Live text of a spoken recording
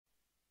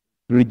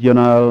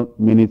Regional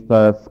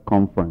Ministers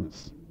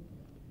Conference.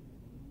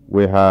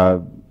 We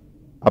have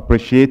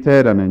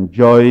appreciated and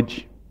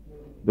enjoyed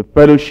the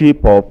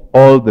fellowship of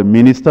all the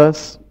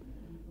ministers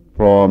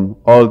from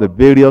all the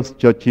various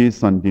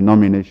churches and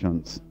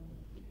denominations.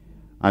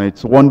 And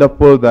it's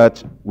wonderful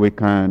that we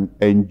can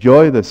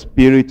enjoy the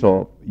spirit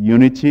of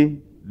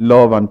unity,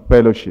 love, and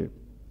fellowship,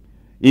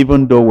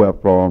 even though we're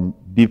from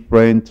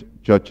different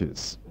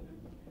churches.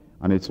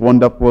 And it's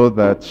wonderful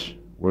that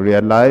we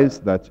realize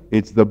that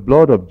it's the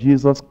blood of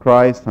Jesus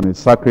Christ and his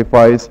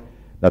sacrifice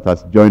that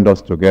has joined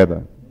us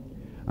together.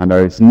 And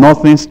there is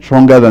nothing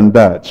stronger than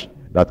that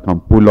can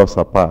pull us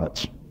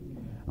apart.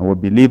 And we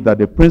believe that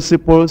the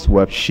principles we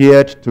have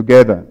shared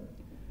together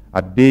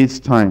at this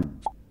time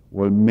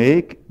will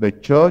make the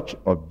church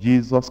of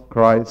Jesus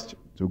Christ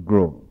to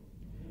grow.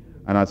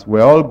 And as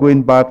we're all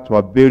going back to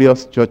our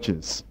various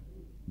churches,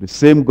 the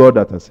same God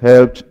that has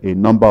helped a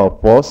number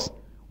of us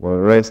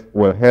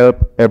will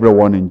help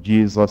everyone in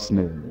Jesus'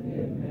 name.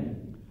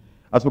 Amen.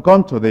 As we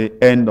come to the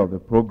end of the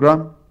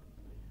program,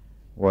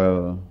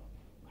 we'll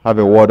have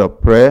a word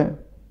of prayer,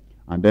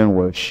 and then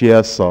we'll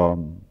share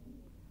some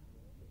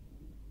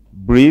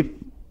brief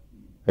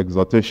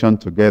exhortation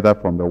together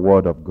from the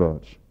Word of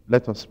God.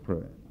 Let us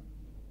pray.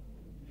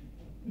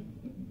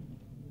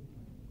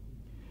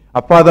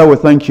 Our Father, we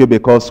thank you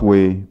because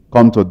we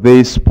come to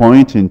this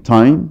point in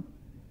time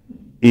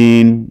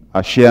in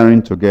our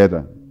sharing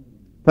together.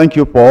 Thank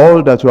you for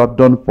all that you have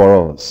done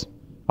for us,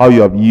 how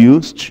you have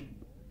used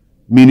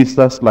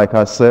ministers like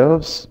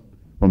ourselves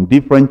from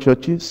different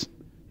churches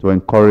to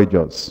encourage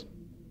us,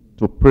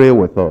 to pray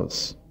with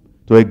us,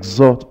 to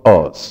exhort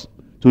us,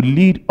 to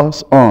lead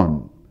us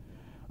on,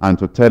 and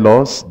to tell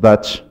us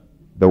that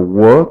the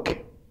work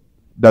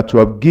that you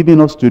have given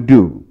us to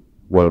do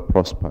will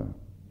prosper.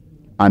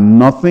 And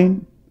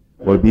nothing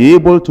will be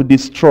able to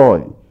destroy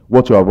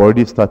what you have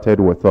already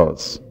started with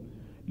us.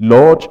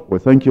 Lord, we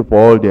thank you for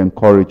all the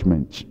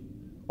encouragement,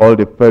 all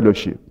the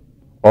fellowship,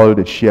 all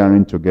the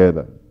sharing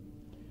together.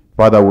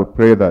 Father, we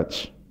pray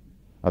that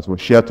as we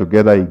share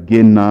together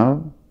again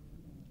now,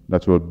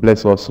 that you will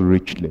bless us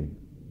richly.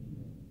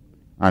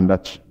 And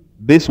that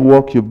this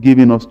work you've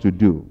given us to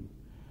do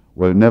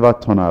will never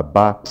turn our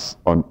backs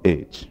on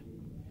it.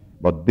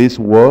 But this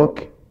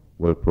work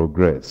will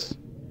progress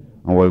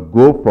and will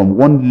go from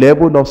one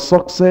level of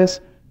success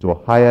to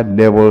higher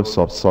levels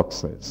of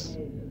success.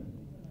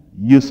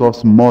 Use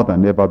us more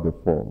than ever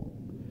before.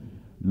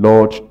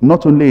 Lord,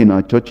 not only in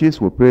our churches,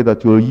 we pray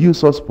that you will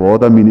use us for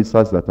other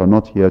ministers that are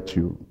not here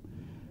too.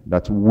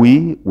 That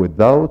we,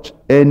 without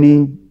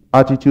any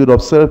attitude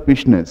of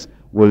selfishness,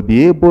 will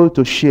be able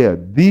to share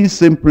these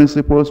same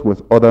principles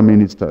with other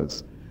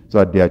ministers so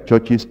that their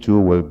churches too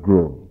will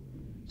grow,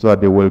 so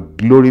that they will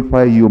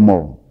glorify you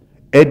more,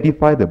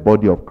 edify the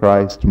body of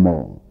Christ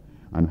more,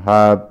 and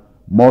have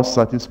more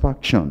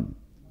satisfaction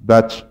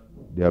that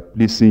they are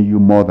pleasing you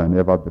more than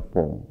ever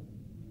before.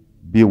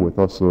 Be with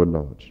us, O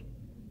Lord.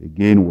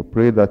 Again, we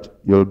pray that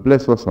you'll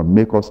bless us and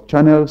make us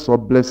channels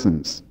of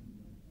blessings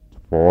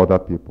for other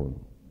people.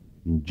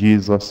 In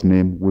Jesus'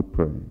 name we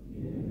pray.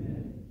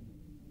 Amen.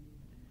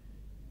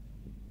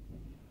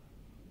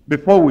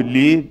 Before we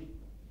leave,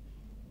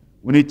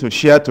 we need to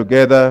share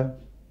together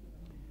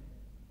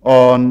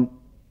on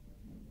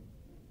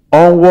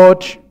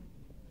Onward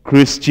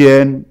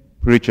Christian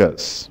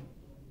preachers.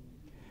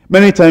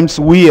 Many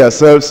times we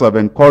ourselves have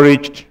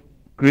encouraged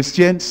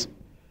Christians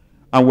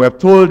and we have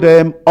told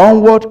them,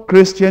 onward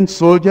Christian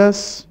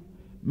soldiers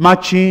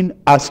marching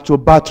as to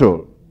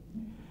battle.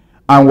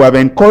 And we have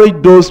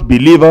encouraged those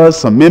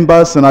believers and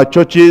members in our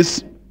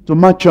churches to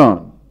march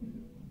on,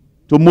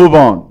 to move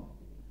on,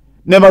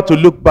 never to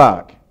look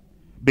back,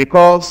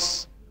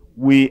 because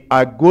we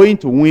are going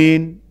to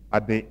win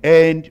at the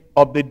end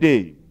of the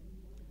day.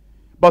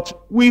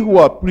 But we who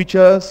are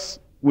preachers,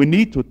 we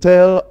need to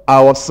tell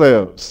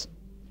ourselves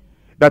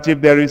that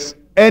if there is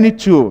any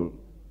tool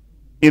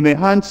in the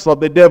hands of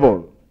the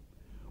devil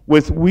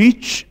with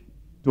which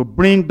to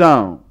bring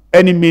down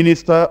any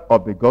minister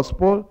of the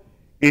gospel,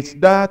 it's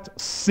that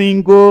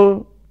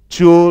single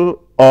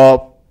tool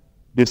of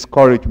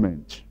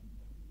discouragement.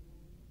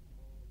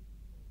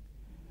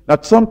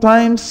 That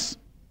sometimes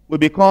we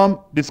become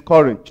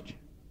discouraged,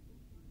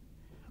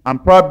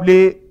 and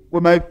probably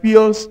we might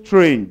feel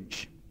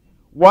strange.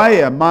 Why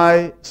am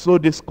I so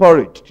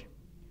discouraged?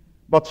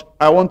 But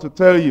I want to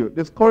tell you,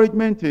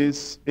 discouragement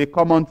is a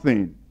common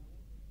thing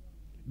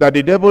that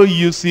the devil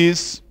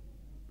uses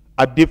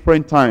at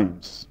different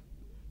times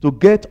to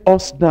get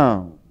us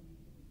down.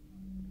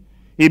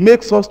 He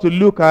makes us to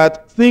look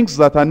at things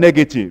that are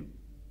negative,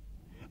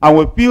 and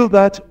we feel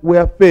that we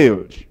have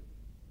failed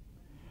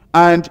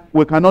and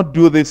we cannot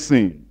do this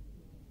thing.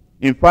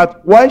 In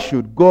fact, why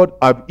should God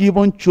have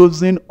even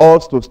chosen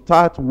us to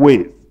start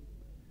with?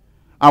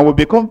 And we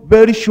become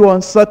very sure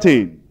and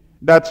certain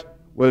that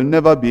we'll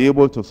never be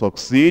able to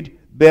succeed.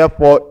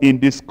 Therefore, in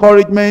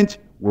discouragement,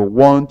 we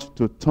want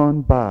to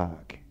turn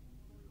back.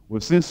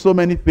 We've seen so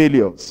many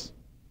failures,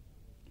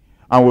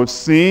 and we've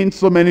seen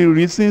so many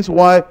reasons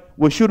why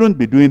we shouldn't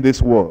be doing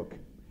this work.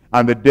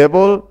 And the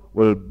devil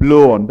will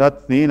blow on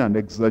that thing and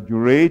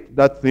exaggerate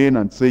that thing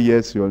and say,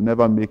 yes, you'll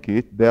never make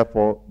it,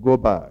 therefore go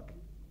back.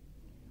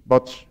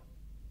 But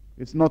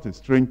it's not a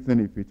strange thing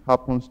if it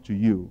happens to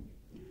you.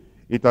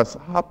 It has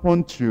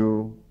happened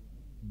to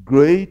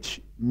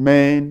great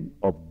men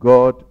of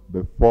God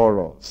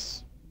before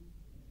us.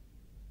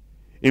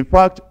 In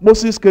fact,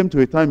 Moses came to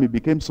a time he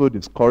became so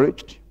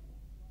discouraged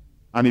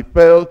and he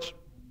felt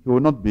he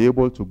would not be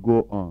able to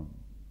go on.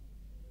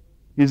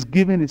 He's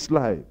given his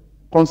life,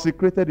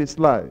 consecrated his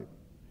life,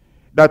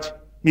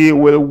 that he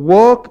will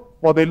work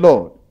for the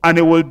Lord and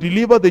he will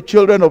deliver the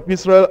children of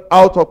Israel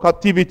out of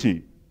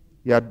captivity.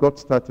 He had got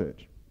started.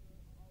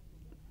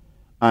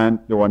 And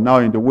they were now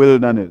in the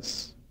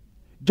wilderness.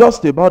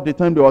 Just about the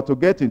time they were to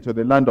get into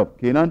the land of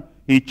Canaan,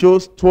 he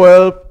chose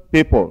 12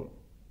 people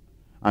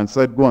and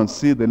said, go and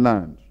see the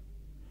land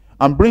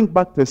and bring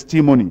back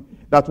testimony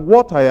that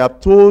what I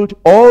have told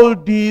all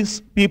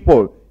these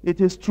people, it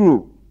is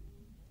true.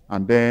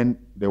 And then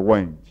they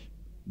went.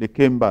 They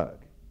came back.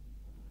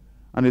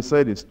 And he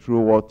said it's true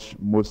what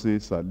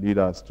Moses, our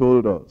leader, has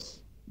told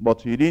us.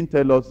 But he didn't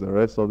tell us the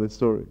rest of the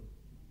story.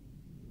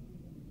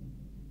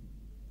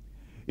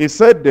 He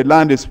said the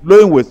land is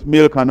flowing with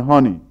milk and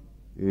honey.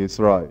 He is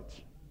right.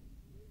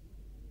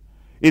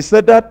 He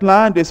said that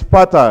land is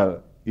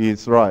fertile. He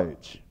is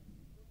right.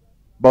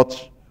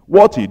 But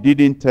what he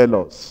didn't tell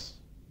us,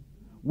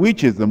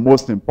 which is the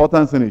most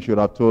important thing he should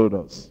have told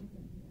us,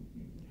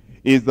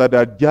 is that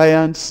there are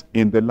giants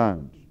in the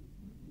land.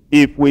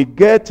 If we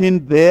get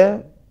in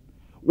there,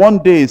 one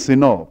day is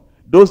enough.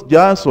 Those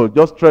giants will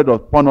just tread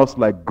upon us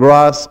like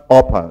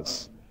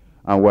grasshoppers,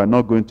 and we're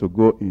not going to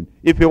go in.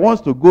 If he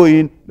wants to go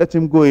in, let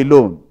him go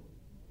alone.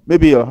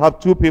 Maybe he'll have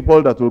 2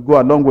 people that will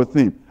go along with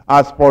him.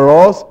 As for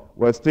us,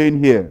 we're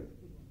staying here.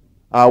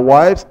 Our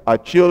wives, our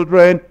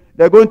children,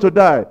 they're going to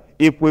die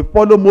if we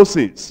follow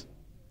Moses.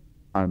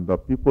 And the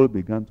people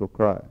began to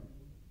cry.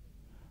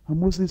 And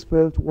Moses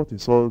felt, what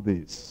is all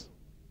this?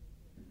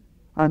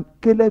 And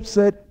Caleb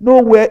said,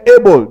 no, we're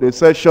able. They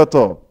said, shut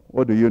up.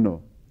 What do you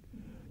know?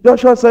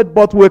 Joshua said,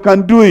 but we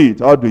can do it.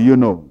 How do you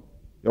know?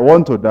 You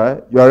want to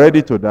die? You are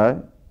ready to die?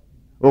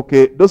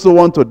 Okay, those who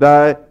want to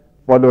die,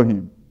 follow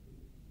him.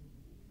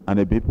 And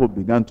the people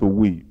began to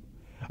weep.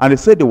 And they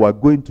said they were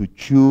going to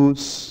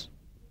choose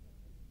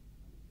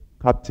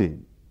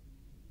captain,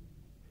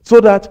 so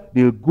that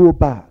they'll go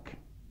back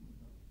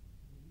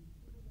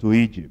to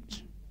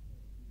Egypt.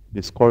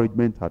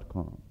 Discouragement had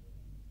come.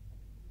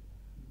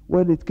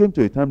 Well, it came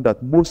to a time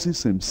that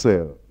Moses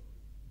himself,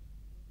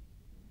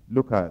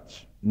 look at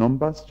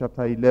Numbers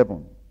chapter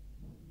 11,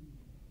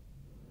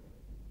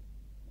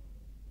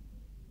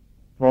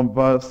 from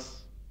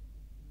verse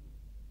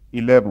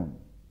 11.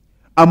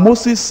 And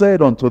Moses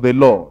said unto the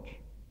Lord,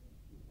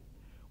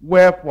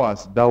 wherefore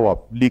hast thou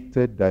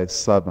afflicted thy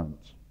servant?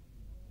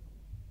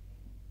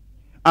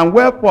 And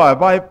wherefore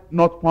have I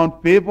not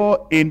found favor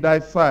in thy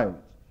sight,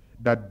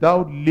 that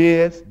thou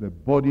layest the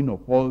burden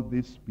of all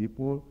these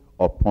people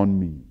upon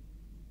me?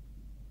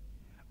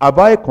 Have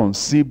I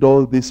conceived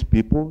all these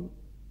people?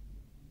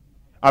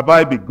 Have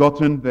I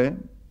begotten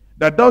them?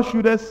 That thou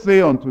shouldest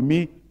say unto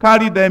me,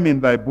 carry them in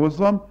thy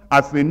bosom,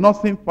 as a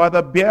nursing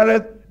father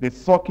beareth the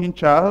sucking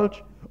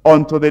child,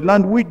 unto the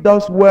land which thou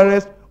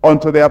swarest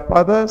unto their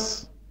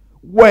fathers?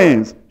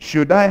 Whence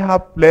should I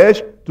have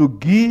flesh to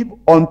give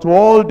unto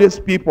all these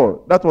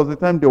people? That was the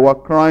time they were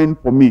crying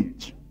for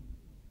meat.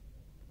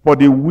 For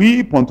they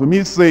weep unto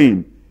me,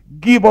 saying,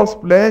 give us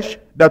flesh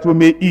that we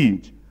may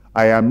eat.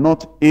 I am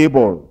not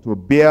able to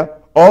bear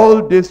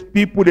all these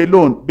people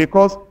alone,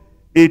 because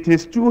it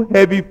is too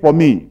heavy for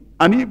me.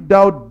 And if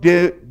thou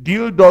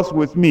deal thus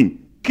with me,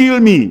 kill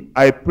me,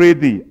 I pray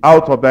thee,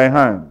 out of thy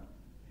hand.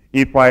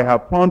 If I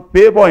have found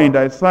favor in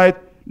thy sight,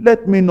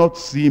 let me not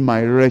see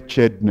my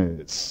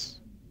wretchedness.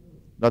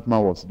 That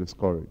man was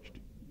discouraged.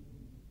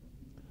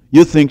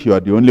 You think you are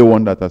the only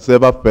one that has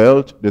ever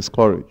felt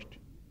discouraged?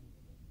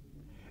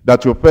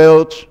 That you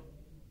felt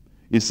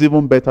it's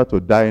even better to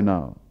die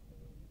now.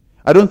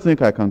 I don't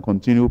think I can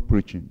continue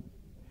preaching.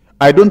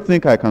 I don't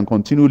think I can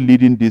continue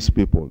leading these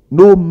people.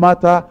 No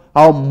matter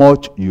how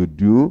much you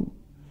do,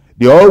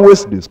 they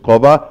always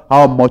discover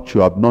how much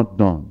you have not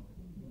done.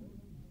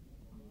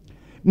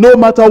 No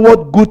matter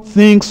what good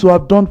things you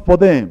have done for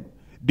them,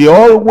 they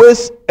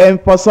always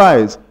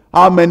emphasize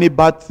how many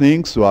bad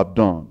things you have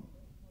done.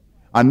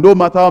 And no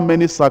matter how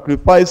many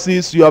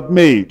sacrifices you have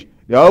made,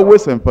 they are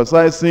always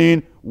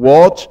emphasizing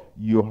what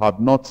you have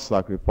not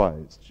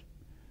sacrificed.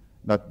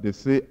 That they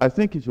say, I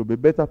think it should be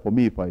better for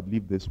me if I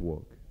leave this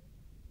work.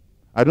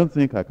 I don't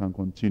think I can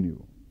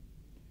continue.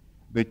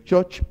 The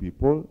church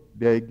people,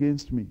 they are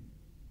against me.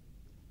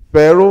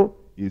 Pharaoh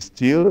is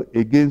still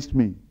against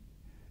me.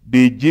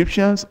 The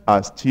Egyptians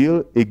are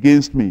still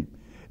against me.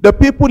 The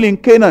people in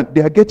Canaan,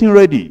 they are getting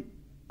ready.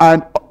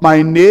 And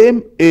my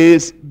name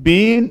is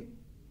being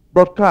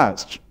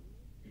broadcast,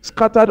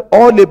 scattered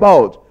all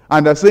about.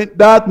 And they're saying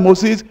that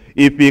Moses,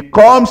 if he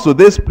comes to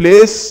this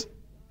place,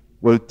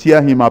 will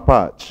tear him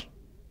apart.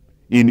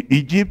 In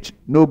Egypt,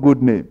 no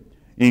good name.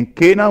 In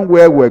Canaan,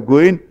 where we're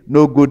going,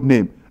 no good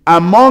name.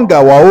 Among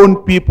our own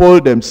people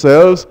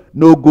themselves,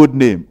 no good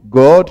name.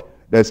 God,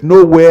 there's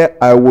nowhere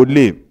I would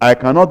live. I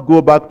cannot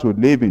go back to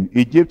live in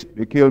Egypt.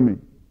 They kill me.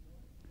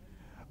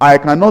 I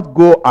cannot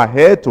go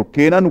ahead to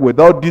Canaan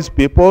without these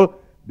people.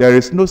 There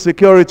is no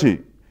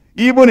security.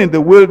 Even in the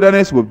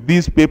wilderness with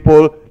these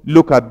people,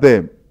 look at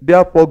them.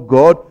 Therefore,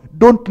 God,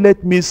 don't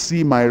let me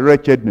see my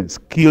wretchedness.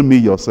 Kill me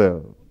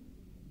yourself.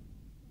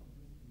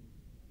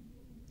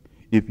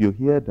 If you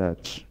hear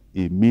that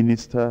a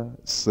minister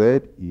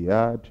said he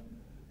had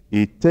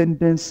a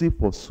tendency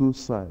for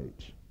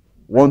suicide,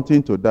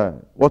 wanting to die,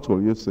 what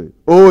will you say?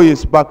 Oh,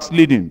 he's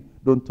backsliding.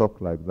 Don't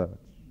talk like that.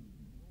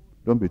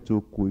 Don't be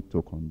too quick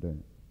to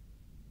condemn.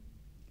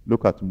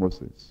 Look at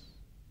Moses.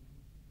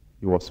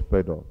 He was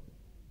fed up.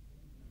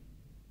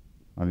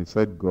 And he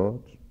said,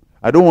 God,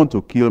 I don't want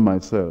to kill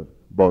myself,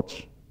 but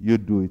you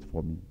do it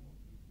for me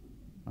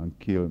and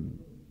kill me.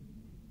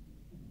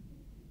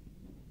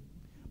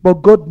 But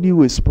God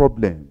knew his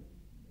problem.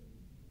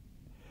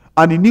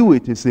 And he knew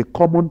it is a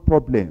common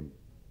problem.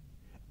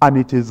 And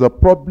it is a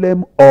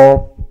problem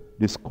of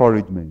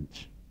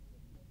discouragement.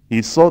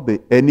 He saw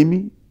the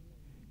enemy.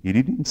 He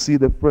didn't see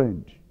the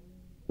friend.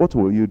 What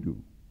will you do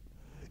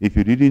if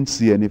you didn't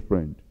see any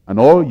friend and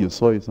all you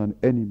saw is an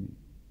enemy?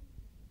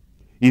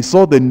 He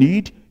saw the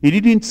need. He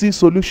didn't see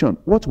solution.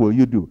 What will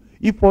you do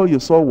if all you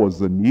saw was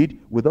the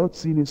need without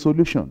seeing a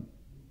solution?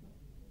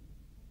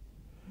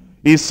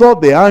 He saw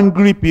the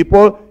angry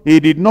people. He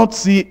did not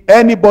see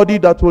anybody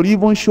that will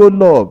even show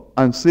love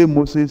and say,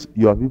 Moses,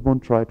 you have even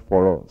tried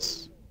for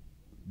us.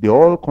 They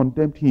all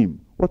condemned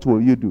him. What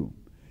will you do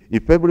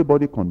if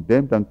everybody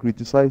condemned and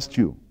criticized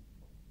you?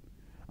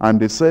 And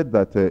they said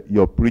that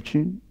your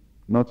preaching,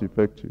 not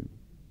effective.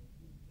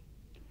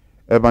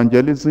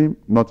 Evangelism,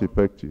 not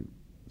effective.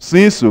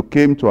 Since you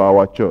came to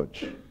our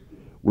church,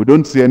 we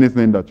don't see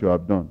anything that you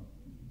have done.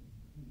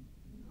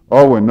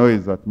 All we know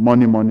is that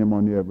money, money,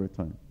 money every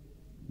time.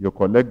 You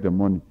collect the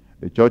money.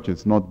 The church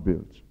is not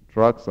built.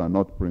 Tracts are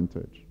not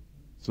printed.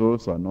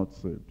 Souls are not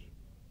saved.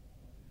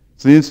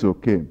 Since you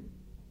came,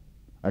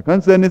 I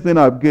can't say anything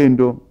I've gained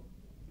though.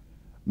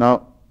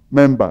 Now,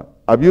 member,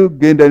 have you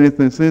gained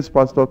anything since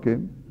Pastor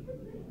came?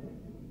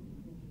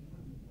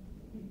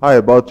 How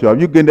about you? Have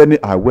you gained any?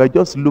 We're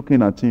just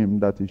looking at him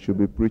that he should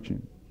be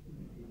preaching.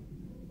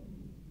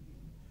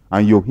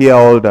 And you hear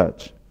all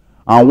that.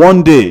 And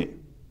one day,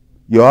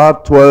 you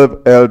have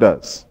 12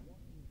 elders.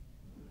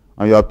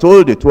 And you have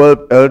told the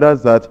 12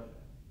 elders that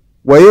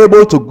we're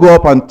able to go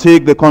up and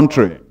take the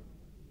country.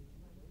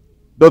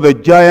 Though the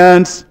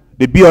giants,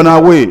 they be on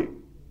our way.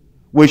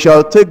 We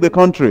shall take the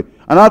country.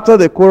 And after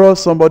the chorus,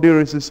 somebody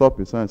raises up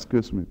his hand.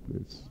 Excuse me,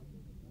 please.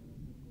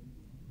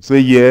 Say,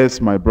 yes,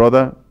 my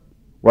brother.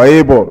 We're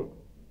able.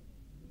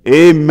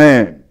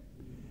 Amen.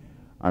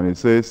 And he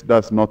says,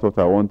 that's not what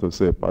I want to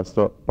say,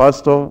 Pastor.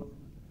 Pastor,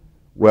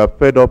 we are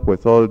fed up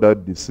with all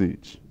that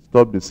deceit.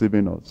 Stop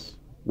deceiving us.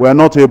 We are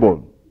not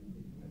able.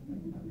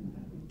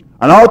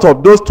 And out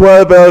of those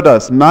 12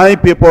 elders, 9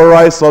 people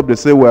rise up. They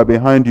say, we are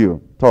behind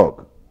you.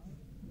 Talk.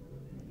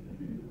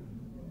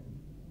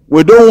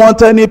 We don't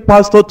want any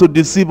pastor to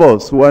deceive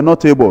us. We are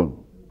not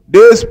able.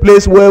 This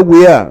place where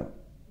we are,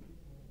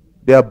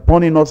 they are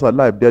burning us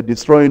alive. They are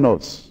destroying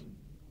us.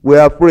 We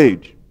are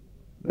afraid.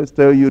 Let's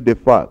tell you the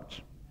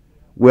fact.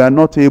 We are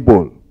not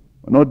able.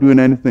 We're not doing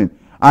anything.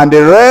 And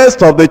the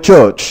rest of the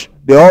church,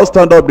 they all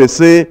stand up. They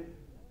say,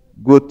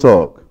 good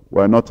talk.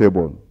 We're not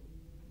able.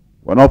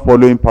 We're not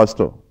following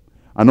pastor.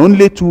 And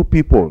only 2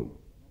 people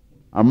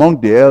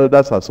among the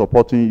elders are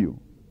supporting you.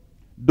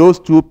 Those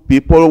 2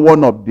 people,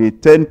 one of the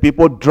 10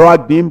 people,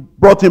 dragged him,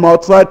 brought him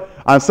outside,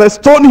 and said,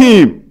 stone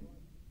him.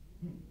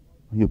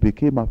 You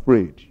became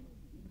afraid.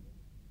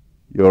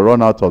 You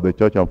run out of the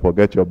church and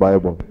forget your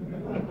Bible.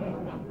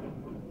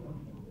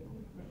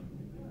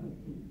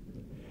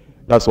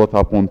 That's what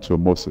happened to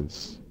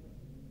Moses.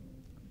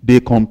 They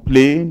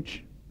complained.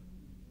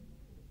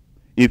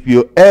 If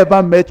you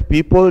ever met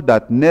people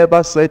that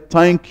never said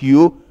thank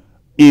you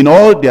in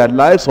all their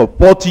lives of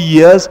 40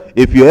 years,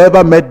 if you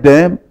ever met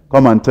them,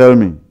 come and tell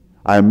me.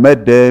 I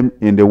met them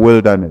in the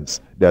wilderness.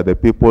 They are the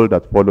people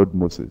that followed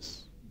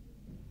Moses.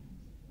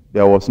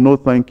 There was no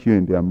thank you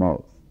in their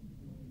mouth.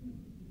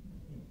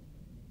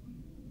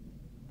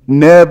 They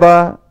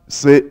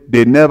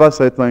never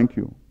said thank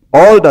you.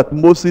 All that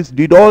Moses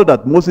did, all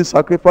that Moses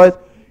sacrificed,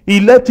 he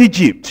left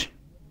Egypt.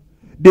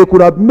 They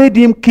could have made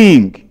him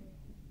king.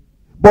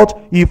 But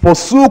he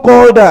forsook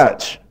all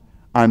that.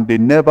 And they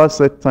never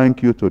said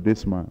thank you to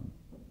this man.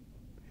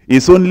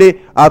 It's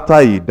only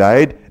after he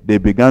died, they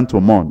began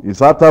to mourn.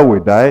 It's after we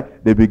die,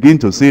 they begin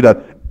to see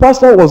that,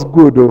 Pastor was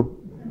good though.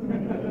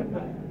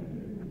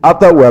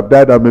 After we have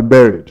died and been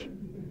buried.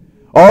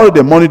 All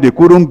the money they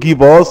couldn't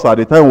give us at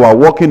the time we were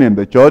working in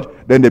the church,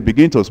 then they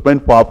begin to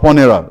spend for our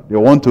funeral. They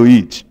want to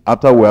eat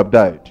after we have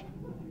died.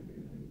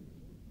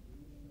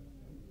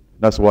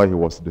 That's why he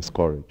was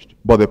discouraged.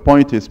 But the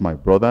point is, my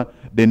brother,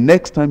 the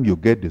next time you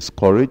get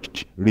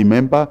discouraged,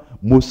 remember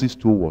Moses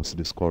too was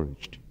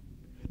discouraged.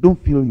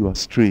 Don't feel you are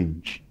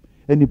strange.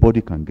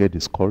 Anybody can get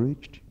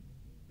discouraged.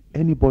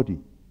 Anybody.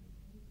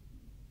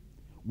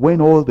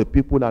 when all the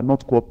people are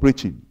not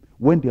cooperating,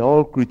 when they are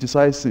all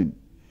criticizing,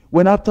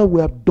 when after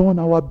we have done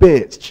our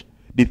best,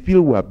 they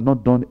feel we have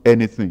not done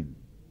anything.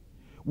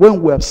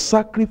 When we have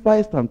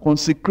sacrificed and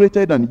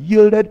consecrated and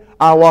yielded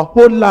our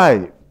whole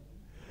life,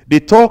 they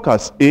talk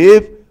as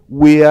if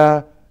we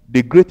are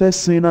the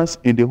greatest sinners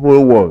in the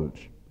whole world.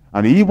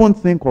 And they even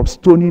think of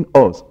stoning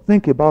us.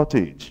 Think about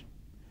it.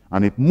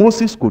 And if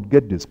Moses could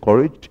get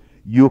discouraged,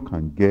 you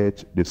can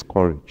get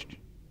discouraged.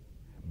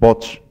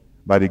 But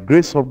by the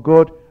grace of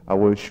God, I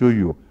will show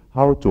you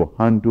how to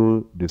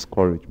handle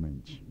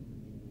discouragement.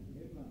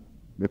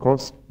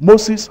 Because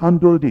Moses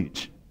handled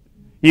it.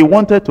 He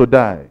wanted to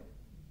die.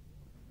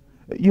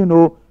 You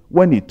know,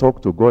 when he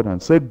talked to God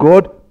and said,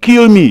 God,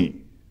 kill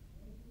me.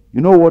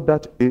 You know what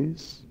that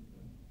is?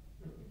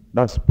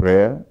 That's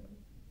prayer.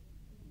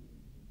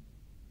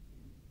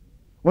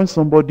 When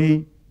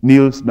somebody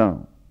kneels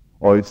down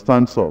or he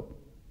stands up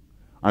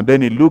and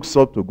then he looks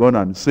up to God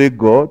and says,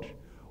 God,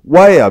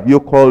 why have you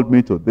called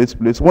me to this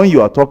place? When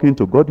you are talking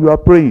to God, you are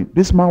praying.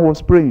 This man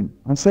was praying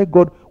and said,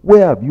 God, why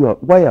have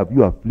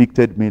you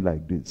afflicted me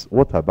like this?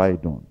 What have I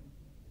done?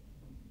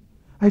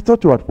 I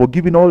thought you had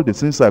forgiven all the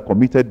sins I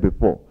committed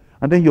before.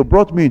 And then you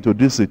brought me into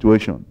this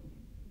situation.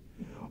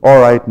 All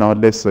right, now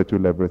let's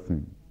settle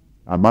everything.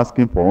 I'm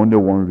asking for only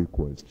one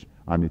request.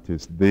 And it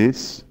is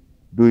this.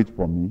 Do it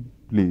for me.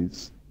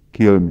 Please,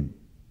 kill me.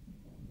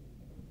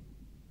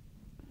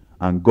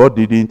 And God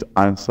didn't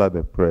answer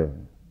the prayer.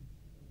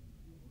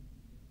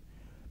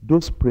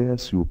 Those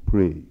prayers you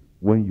pray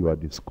when you are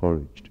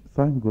discouraged,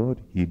 thank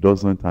God he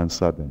doesn't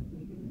answer them.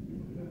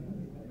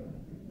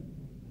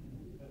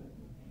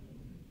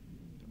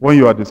 When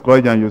you are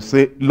discouraged and you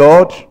say,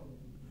 Lord,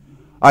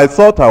 I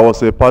thought I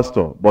was a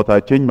pastor, but I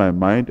changed my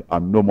mind.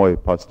 I'm no more a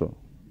pastor.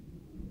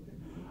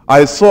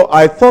 I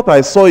thought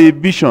I saw a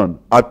vision.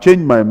 I've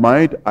changed my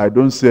mind. I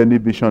don't see any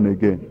vision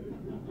again.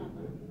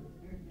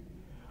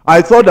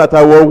 I thought that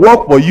I will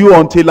work for you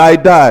until I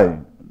die.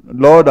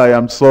 Lord, I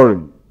am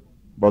sorry,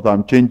 but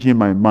I'm changing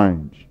my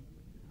mind.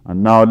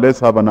 And now let's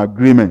have an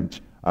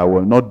agreement. I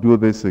will not do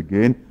this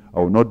again. I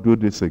will not do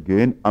this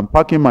again. I'm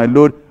packing my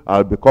load.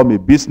 I'll become a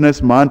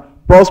businessman.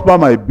 Prosper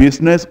my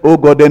business. Oh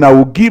God, then I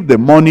will give the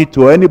money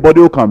to anybody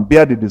who can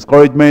bear the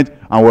discouragement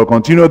and will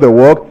continue the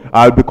work.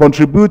 I'll be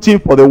contributing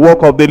for the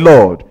work of the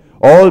Lord.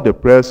 All the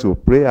prayers you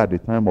pray at the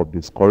time of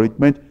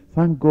discouragement,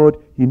 thank God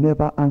he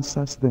never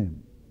answers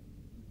them.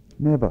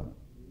 Never.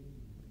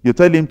 You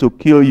tell him to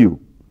kill you.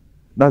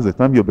 That's the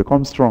time you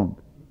become strong.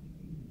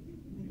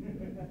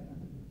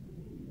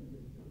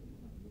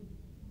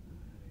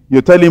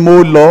 You tell him,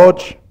 oh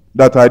Lord,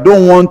 that I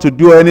don't want to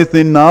do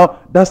anything now.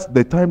 That's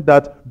the time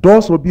that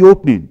doors will be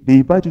opening. They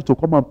invite you to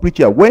come and preach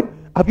here.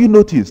 When have you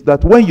noticed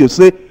that when you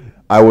say,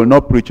 I will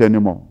not preach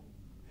anymore,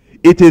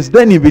 it is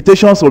then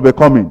invitations will be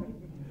coming.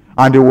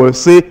 And they will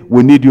say,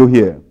 we need you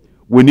here.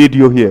 We need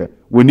you here.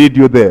 We need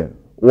you there.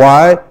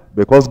 Why?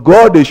 Because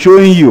God is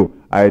showing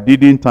you, I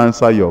didn't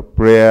answer your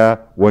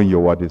prayer when you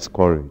were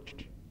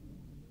discouraged.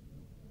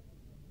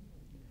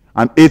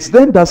 And it's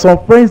then that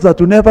some friends that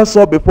you never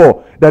saw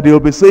before, that they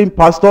will be saying,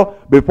 Pastor,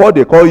 before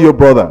they call you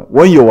brother,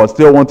 when you were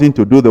still wanting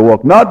to do the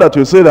work. Now that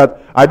you say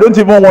that, I don't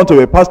even want to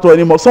be a pastor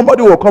anymore,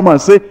 somebody will come and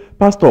say,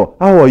 Pastor,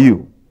 how are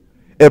you?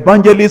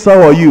 Evangelist,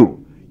 how are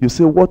you? You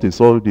say, what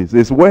is all this?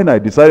 It's when I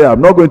decided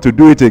I'm not going to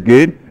do it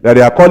again, that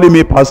they are calling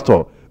me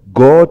pastor.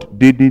 God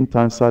didn't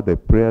answer the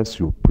prayers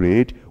you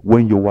prayed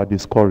when you were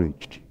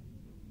discouraged.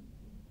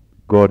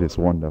 God is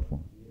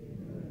wonderful.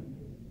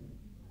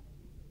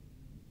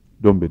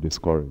 Don't be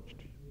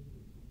discouraged.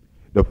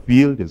 The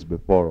field is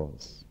before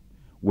us.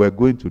 We're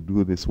going to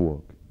do this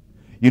work.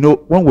 You know,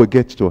 when we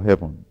get to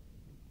heaven,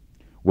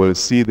 we'll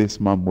see this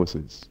man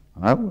Moses.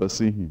 And I will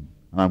see him.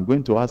 And I'm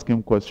going to ask him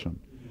a question.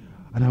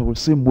 And I will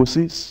say,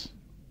 Moses,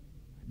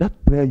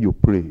 that prayer you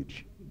prayed,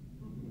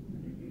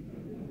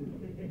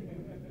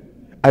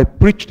 I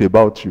preached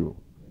about you.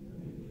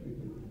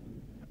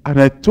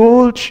 And I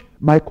told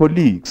my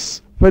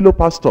colleagues, fellow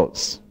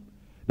pastors,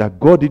 that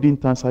God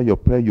didn't answer your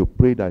prayer you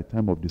prayed at a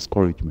time of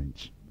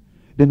discouragement.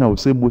 Then I will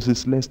say,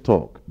 Moses, let's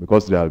talk.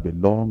 Because there will be a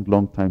long,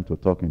 long time to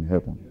talk in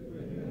heaven.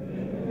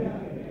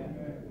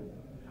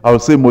 I will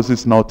say,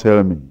 Moses, now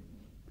tell me,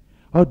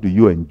 how do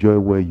you enjoy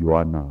where you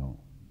are now?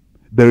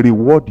 The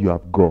reward you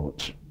have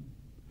got.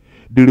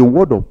 The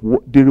reward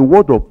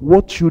of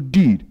what you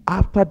did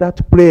after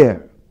that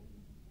prayer.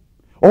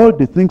 All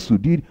the things you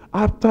did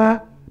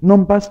after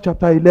Numbers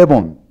chapter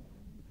 11.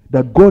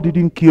 That God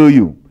didn't kill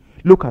you.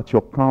 Look at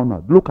your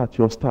crown. Look at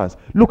your stars.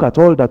 Look at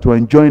all that you're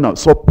enjoying now.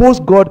 Suppose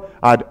God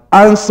had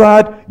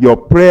answered your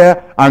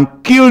prayer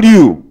and killed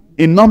you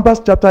in Numbers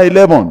chapter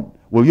 11.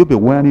 Will you be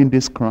wearing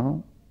this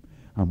crown?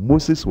 And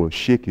Moses will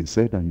shake his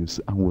head and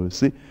will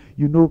say,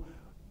 you know,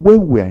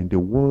 when we are in the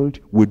world,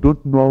 we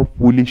don't know how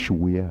foolish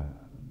we are.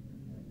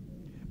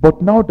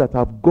 But now that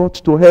I've got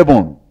to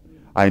heaven,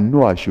 I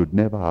know I should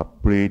never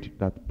have prayed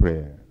that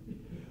prayer.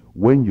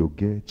 When you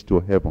get to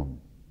heaven,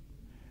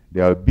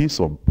 there will be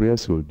some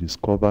prayers you'll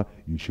discover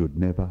you should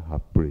never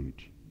have prayed.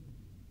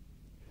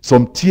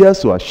 Some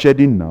tears you are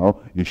shedding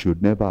now, you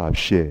should never have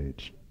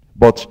shed.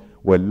 But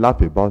We'll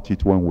laugh about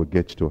it when we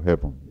get to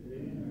heaven.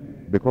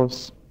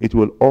 Because it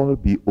will all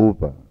be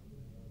over.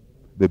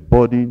 The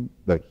burden,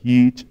 the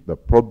heat, the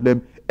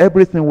problem,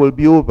 everything will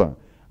be over.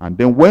 And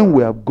then when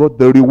we have got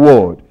the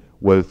reward,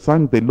 we'll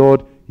thank the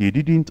Lord. He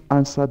didn't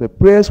answer the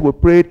prayers we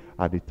prayed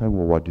at the time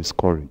we were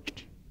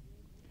discouraged.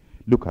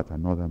 Look at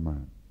another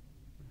man.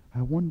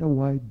 I wonder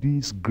why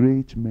these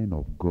great men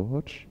of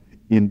God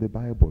in the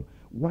Bible,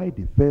 why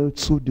they felt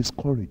so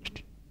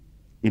discouraged.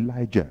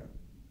 Elijah.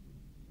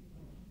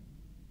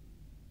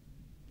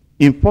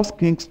 In 1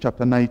 Kings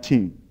chapter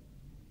 19.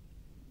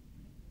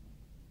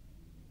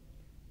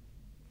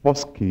 1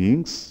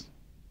 Kings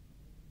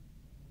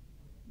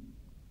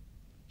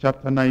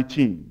chapter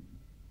 19,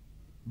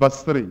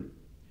 verse 3.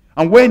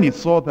 And when he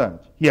saw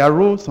that, he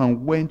arose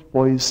and went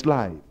for his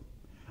life,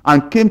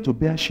 and came to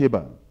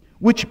Beersheba,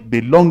 which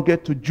belonged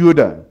to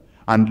Judah,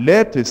 and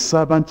left his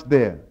servant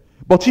there.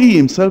 But he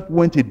himself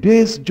went a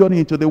day's journey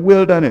into the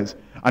wilderness,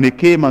 and he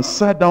came and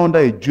sat down under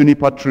a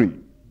juniper tree.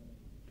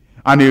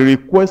 And he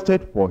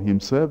requested for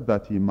himself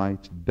that he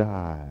might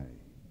die,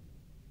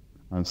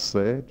 and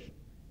said,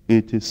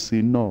 it is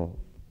enough.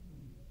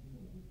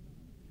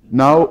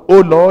 Now, O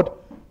Lord,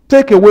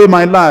 take away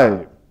my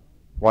life,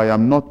 for I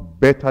am not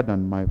better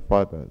than my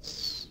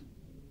fathers.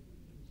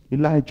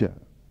 Elijah.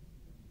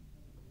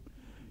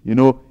 You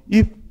know,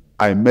 if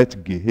I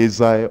met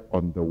Gehazi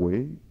on the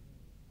way,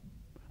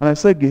 and I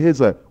said,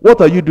 Gehazi, what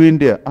are you doing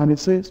there? And he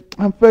says,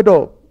 I'm fed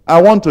up. I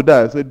want to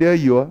die. I said, there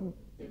you are.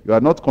 You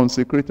are not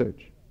consecrated.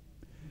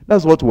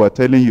 That's what we're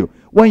telling you.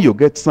 When you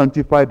get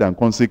sanctified and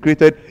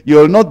consecrated,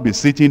 you'll not be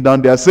sitting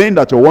down there saying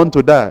that you want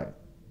to die.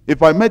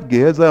 If I met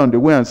Gehazi on the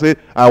way and say,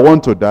 I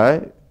want to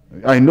die,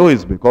 I know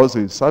it's because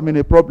he's having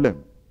a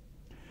problem.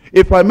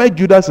 If I met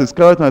Judas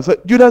Iscariot and I said,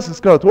 Judas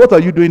Iscariot, what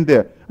are you doing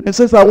there? And he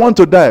says, I want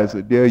to die. I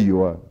said, there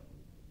you are.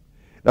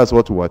 That's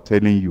what we're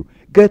telling you.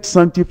 Get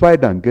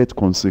sanctified and get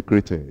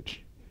consecrated.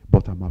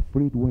 But I'm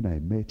afraid when I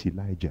met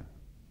Elijah,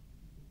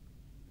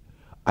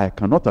 I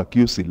cannot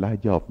accuse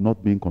Elijah of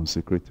not being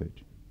consecrated.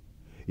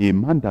 A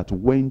man that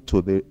went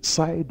to the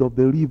side of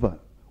the river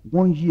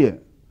 1 year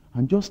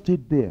and just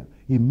stayed there,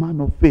 a man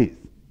of faith.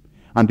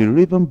 And the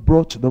raven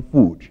brought the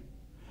food.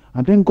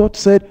 And then God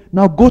said,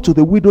 now go to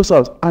the widow's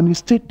house. And he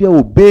stayed there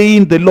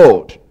obeying the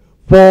Lord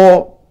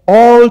for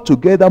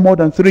altogether more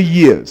than 3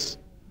 years.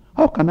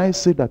 How can I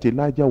say that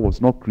Elijah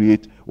was not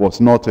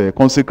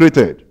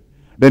consecrated?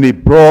 Then he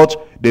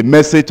brought the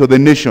message to the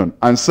nation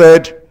and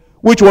said,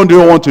 which one do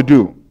you want to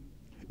do?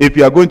 If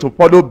you are going to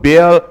follow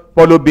Baal,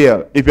 follow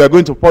Baal. If you are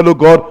going to follow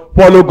God,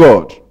 follow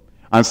God.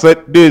 And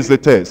said, this is the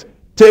test.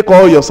 Take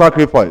all your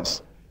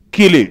sacrifice,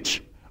 kill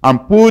it,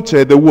 and put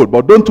the wood.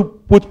 But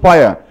don't put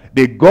fire.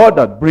 The God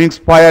that brings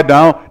fire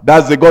down,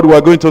 that's the God we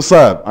are going to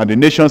serve. And the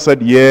nation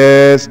said,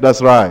 yes,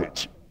 that's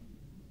right.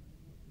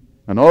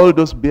 And all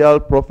those Baal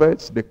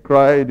prophets, they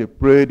cried, they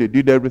prayed, they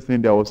did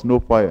everything. There was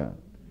no fire.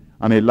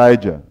 And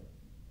Elijah,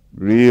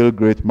 real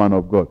great man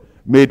of God,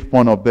 made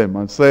fun of them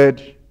and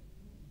said,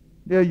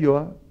 there you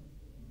are.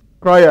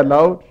 Cry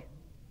aloud.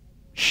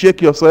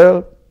 Shake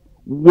yourself.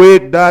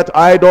 Wake that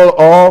idol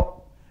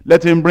up.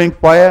 Let him bring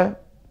fire.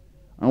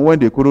 And when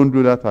they couldn't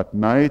do that at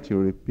night, he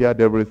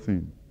repaired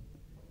everything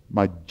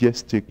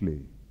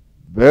majestically.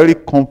 Very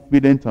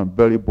confident and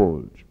very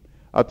bold.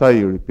 After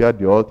he repaired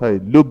the altar, he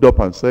looked up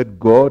and said,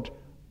 God,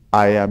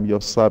 I am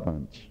your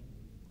servant.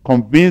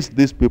 Convince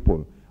these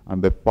people.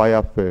 And the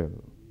fire fell.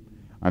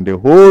 And the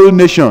whole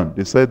nation,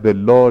 they said, the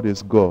Lord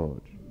is God.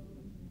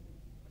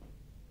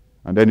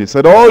 And then he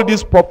said, all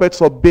these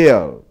prophets of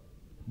Baal,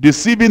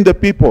 deceiving the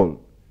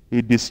people,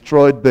 he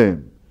destroyed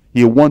them.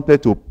 He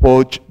wanted to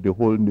purge the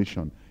whole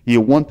nation. He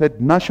wanted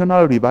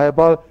national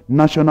revival,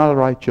 national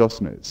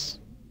righteousness.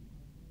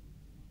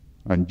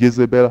 And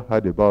Jezebel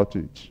heard about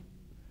it.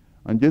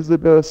 And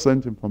Jezebel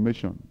sent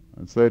information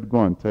and said,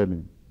 go and tell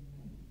him,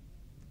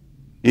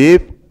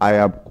 if I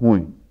am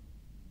queen,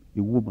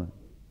 a woman,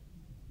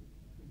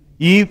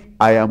 if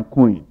I am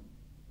queen,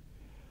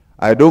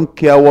 I don't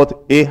care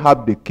what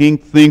Ahab the king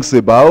thinks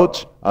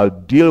about, I'll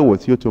deal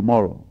with you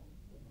tomorrow.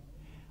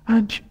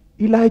 And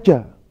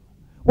Elijah,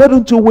 why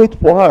don't you wait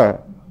for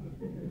her?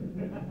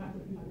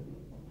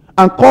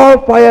 And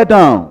call fire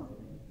down.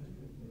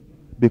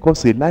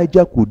 Because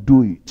Elijah could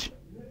do it.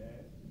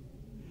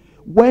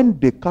 When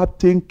the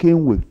captain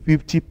came with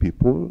 50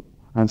 people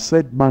and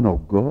said, man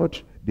of God,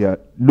 they are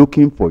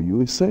looking for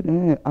you. He said,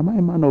 am I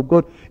a man of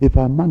God? If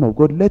I'm a man of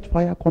God, let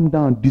fire come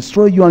down,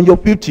 destroy you and your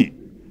 50.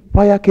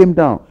 Fire came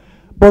down.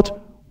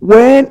 But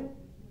when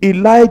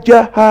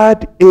Elijah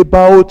heard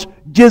about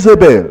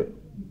Jezebel,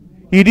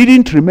 he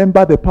didn't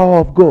remember the power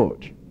of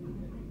God.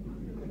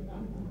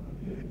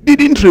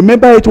 Didn't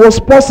remember it was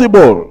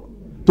possible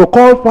to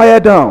call fire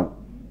down.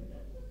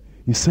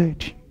 He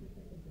said,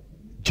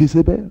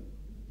 Jezebel,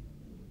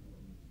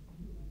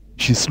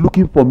 she's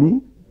looking for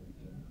me.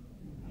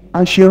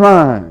 And she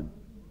ran.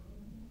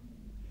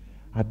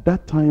 At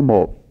that time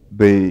of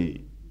the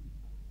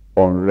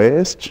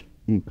unrest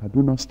in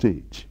Kaduna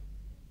State,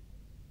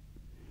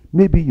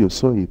 maybe you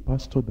saw a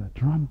pastor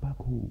that ran back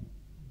home.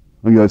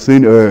 And you are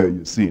saying,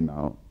 you see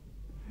now,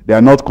 They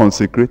are not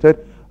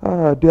consecrated.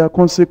 They are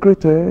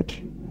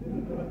consecrated.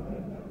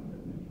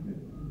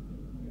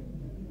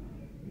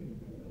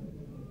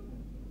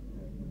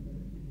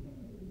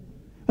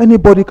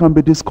 Anybody can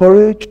be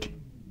discouraged.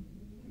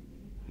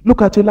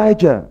 Look at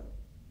Elijah.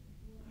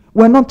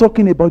 We're not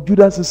talking about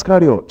Judas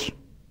Iscariot.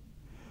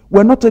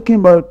 We're not talking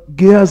about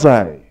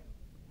Gehazi.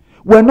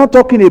 We're not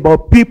talking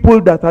about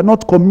people that are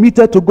not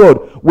committed to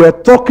God. We're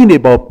talking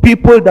about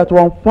people that were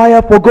on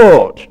fire for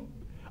God.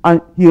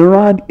 And he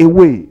ran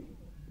away.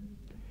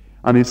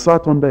 And he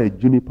sat under a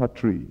juniper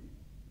tree.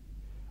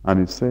 And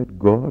he said,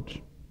 God,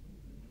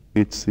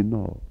 it's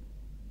enough.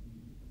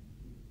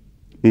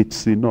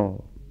 It's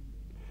enough.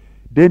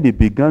 Then he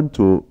began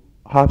to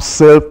have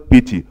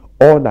self-pity.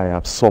 All I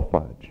have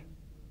suffered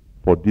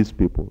for these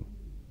people.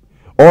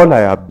 All I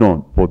have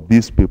done for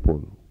these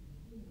people.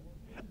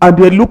 And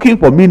they're looking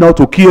for me now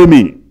to kill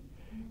me.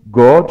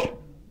 God,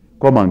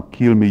 come and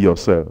kill me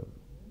yourself.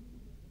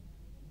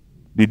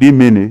 Did he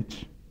mean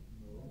it?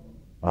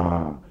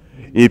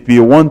 If he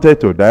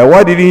wanted to die,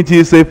 why didn't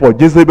he say for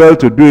Jezebel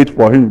to do it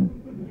for him?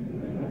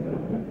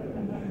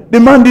 The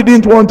man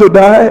didn't want to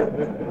die.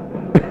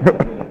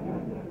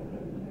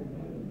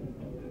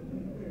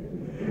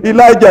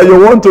 Elijah,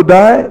 you want to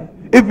die?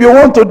 If you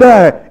want to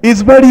die,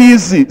 it's very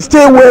easy.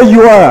 Stay where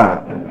you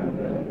are.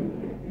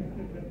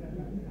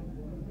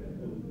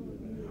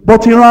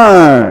 But he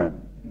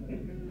ran.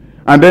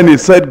 And then he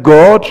said,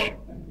 God,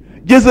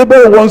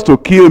 Jezebel wants to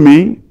kill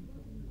me.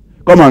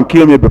 Come and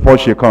kill me before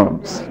she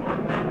comes.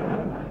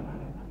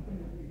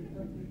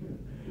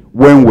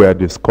 When we are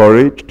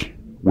discouraged,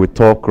 we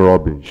talk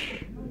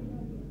rubbish.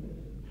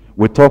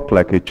 We talk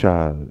like a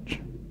child.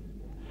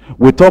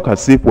 We talk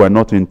as if we are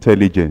not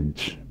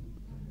intelligent.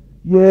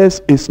 Yes,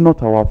 it's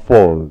not our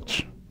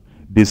fault.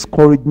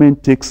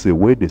 Discouragement takes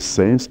away the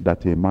sense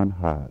that a man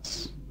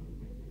has.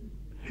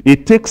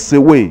 It takes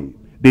away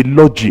the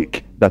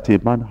logic that a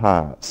man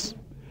has.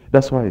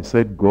 That's why he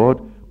said,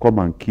 God, come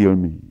and kill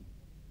me.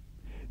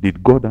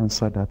 Did God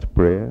answer that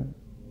prayer?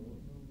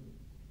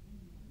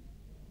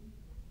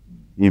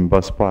 In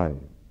verse 5,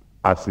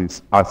 as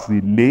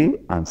he lay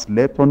and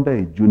slept under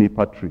a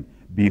juniper tree,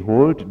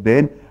 behold,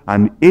 then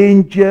an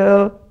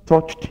angel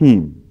touched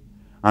him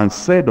and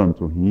said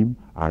unto him,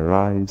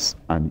 arise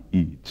and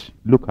eat.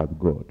 Look at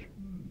God.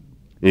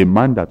 A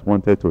man that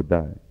wanted to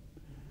die.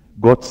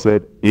 God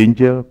said,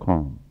 angel,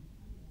 come.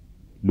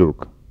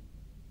 Look,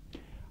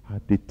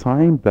 at the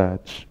time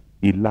that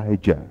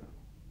Elijah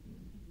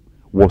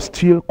was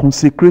still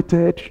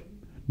consecrated,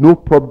 no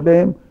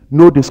problem,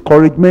 no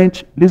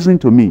discouragement, listen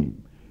to me.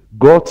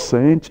 God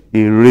sent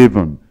a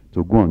raven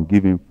to go and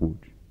give him food.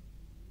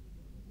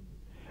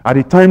 At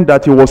the time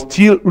that he was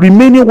still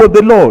remaining with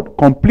the Lord,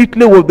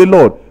 completely with the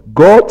Lord,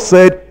 God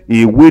said,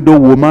 a widow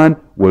woman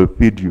will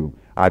feed you.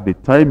 At the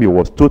time he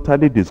was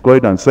totally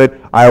discouraged and said,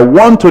 I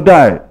want to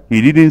die.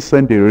 He didn't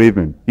send a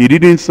raven. He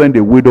didn't send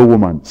a widow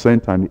woman.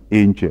 Sent an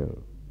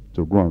angel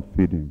to go and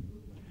feed him.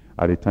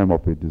 At the time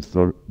of a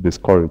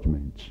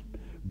discouragement.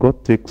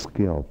 God takes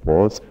care of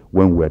us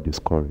when we are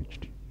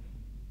discouraged.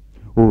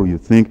 Oh, you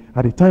think,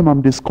 at the time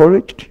I'm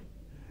discouraged?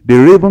 The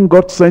raven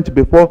God sent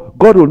before,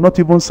 God will not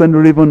even send a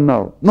raven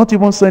now. Not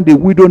even send a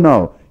widow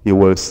now. He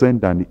will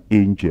send an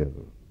angel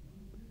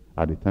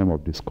at the time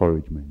of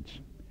discouragement.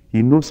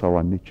 He knows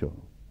our nature.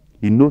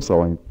 He knows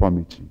our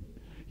infirmity.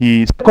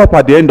 He is up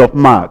at the end of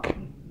Mark.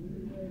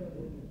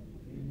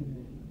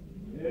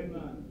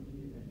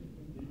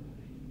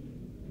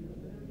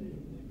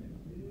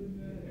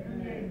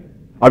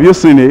 Have you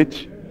seen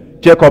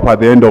it? Check up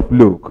at the end of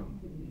Luke.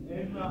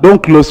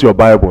 Don't close your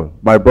Bible.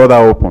 My brother,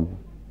 open.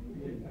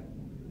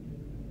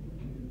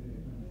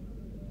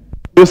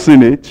 Have you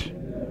seen it?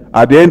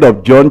 At the end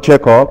of John,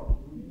 check up.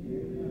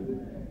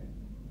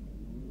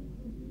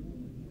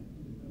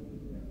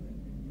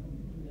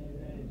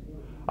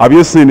 Have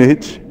you seen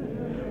it?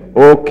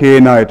 Okay,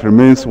 now it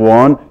remains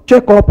one.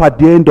 Check up at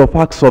the end of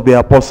Acts of the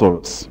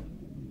Apostles.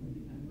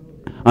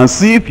 And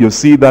see if you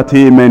see that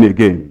amen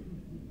again.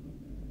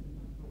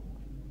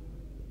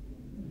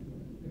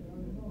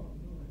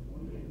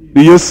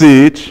 Do you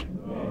see it?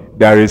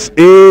 There is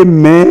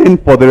amen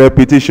for the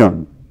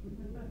repetition.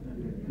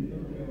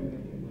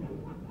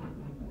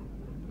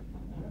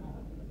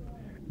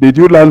 Did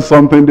you learn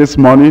something this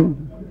morning?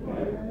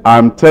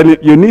 I'm telling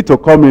you, you need to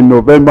come in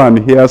November and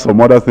hear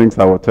some other things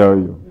I will tell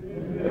you.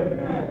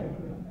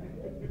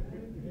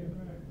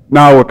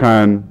 Now we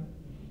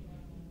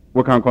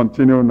can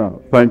continue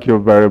now. Thank you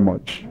very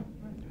much.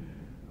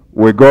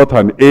 We got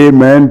an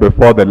amen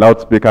before the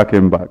loudspeaker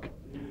came back.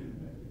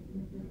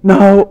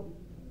 Now,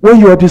 when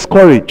you are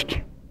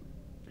discouraged,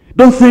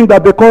 don't think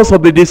that because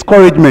of the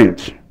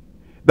discouragement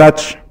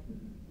that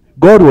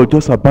God will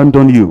just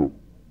abandon you.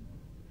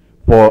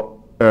 For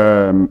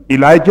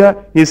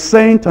Elijah, he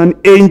sent an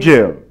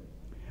angel,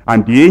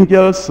 and the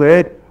angel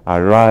said,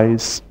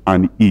 arise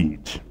and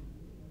eat.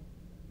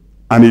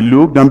 And he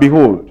looked, and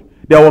behold,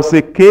 there was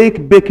a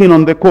cake baking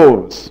on the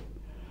coals,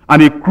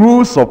 and a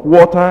cruse of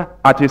water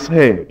at his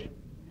head.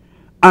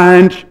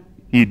 And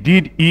he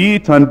did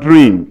eat and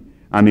drink,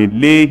 and he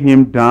lay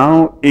him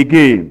down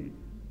again.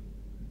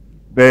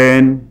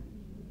 Then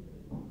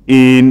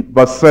in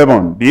verse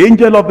 7, the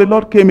angel of the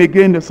Lord came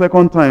again the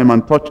second time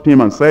and touched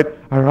him and said,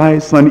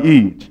 arise and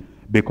eat,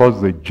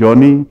 because the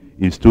journey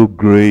is too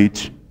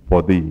great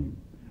for thee.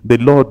 The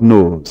Lord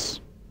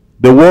knows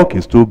the work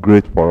is too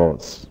great for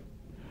us.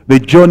 The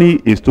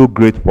journey is too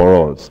great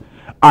for us.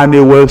 And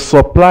he will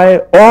supply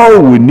all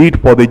we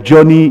need for the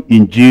journey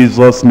in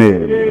Jesus'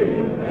 name.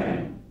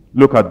 Amen.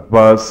 Look at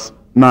verse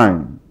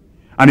 9.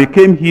 And he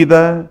came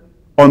hither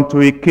unto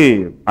a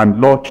cave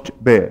and lodged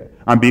there.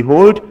 And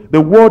behold,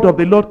 the word of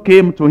the Lord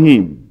came to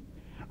him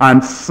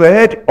and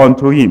said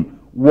unto him,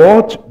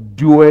 what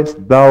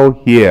doest thou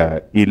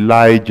here,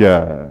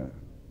 Elijah?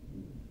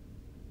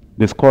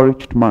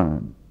 Discouraged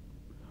man.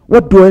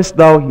 What doest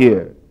thou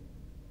here?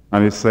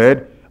 And he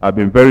said, I've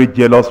been very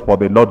jealous for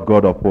the Lord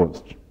God of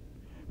hosts.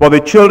 For the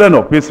children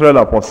of Israel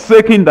have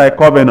forsaken thy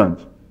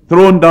covenant,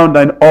 thrown down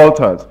thine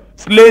altars,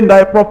 slain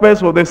thy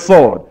prophets with the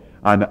sword.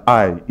 And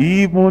I,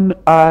 even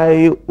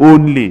I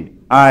only,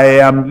 I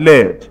am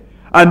left,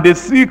 and they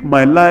seek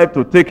my life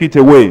to take it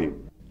away.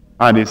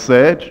 And he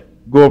said,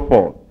 go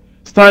forth,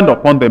 stand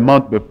upon the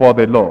mount before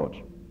the Lord.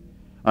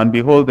 And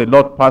behold, the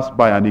Lord passed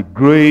by, and a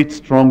great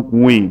strong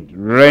wind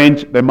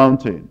rent the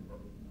mountain.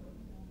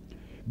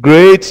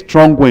 Great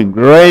strong wind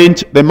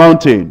rent the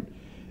mountain.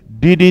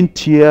 Didn't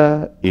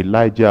tear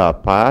Elijah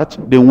apart.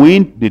 The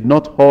wind did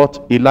not hurt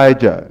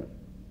Elijah.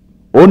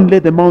 Only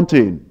the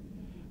mountain.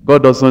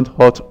 God doesn't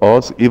hurt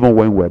us even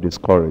when we're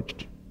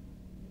discouraged.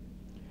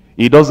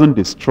 He doesn't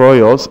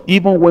destroy us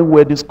even when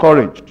we're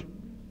discouraged.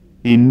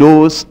 He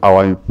knows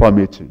our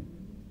infirmity.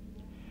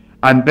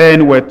 And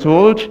then we're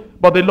told,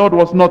 but the Lord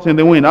was not in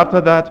the wind. After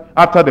that,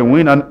 after the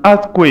wind, an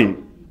earthquake.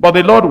 But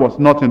the Lord was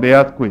not in the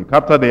earthquake.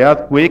 After the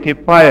earthquake, a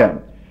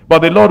fire. But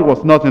the Lord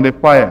was not in the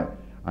fire.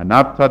 And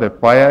after the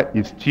fire,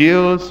 a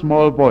still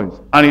small voice.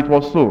 And it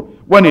was so,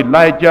 when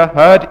Elijah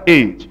heard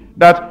it,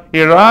 that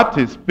he wrapped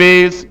his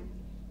face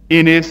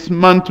in his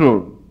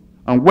mantle,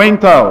 and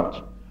went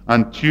out,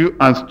 and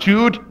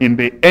stood in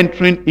the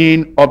entering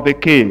in of the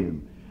cave.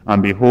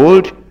 And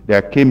behold,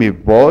 there came a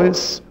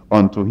voice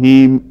unto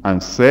him,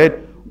 and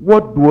said,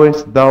 what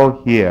doest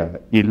thou here,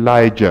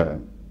 Elijah?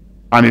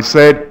 And he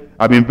said,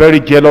 I've been very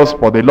jealous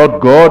for the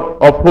Lord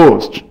God of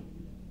hosts.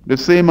 The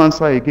same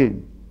answer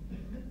again.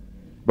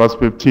 Verse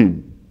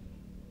 15.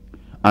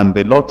 And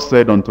the Lord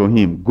said unto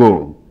him,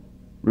 go,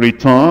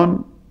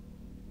 return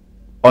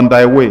on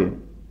thy way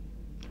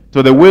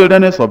to the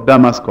wilderness of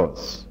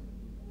Damascus.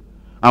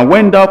 And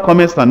when thou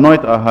comest,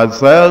 anoint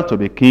Ahaziel to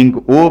be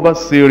king over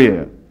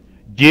Syria.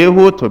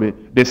 Jehu to be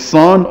the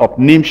son of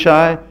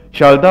Nimshi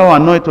shalt thou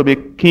anoint to be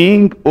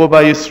king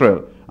over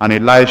Israel. And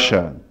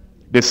Elisha,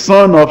 the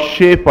son of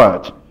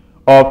Shaphat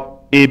of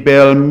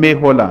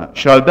Abel-Meholah,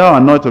 shalt thou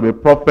anoint to be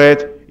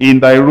prophet in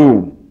thy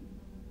room.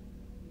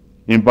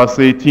 In verse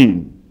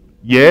 18,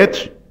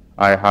 yet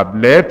I have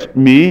left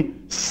me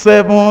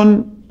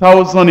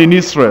 7,000 in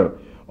Israel,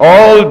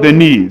 all the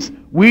knees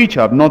which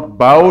have not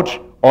bowed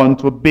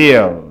unto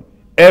Baal,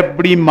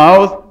 every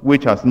mouth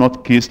which has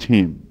not kissed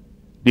him.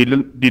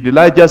 Did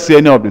Elijah see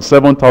any of the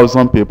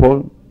 7,000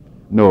 people?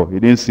 No, he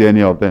didn't see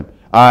any of them.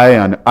 I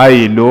and I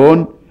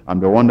alone am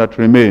the one that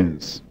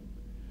remains.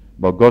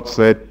 But God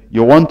said,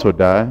 you want to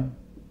die?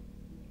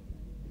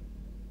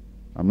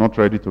 I'm not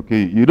ready to kill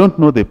you. You don't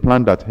know the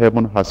plan that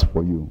heaven has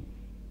for you.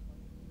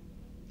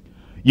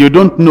 You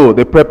don't know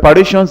the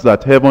preparations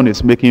that heaven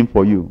is making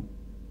for you.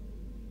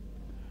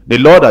 The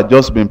Lord had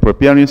just been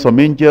preparing some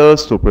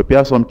angels to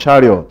prepare some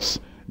chariots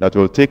that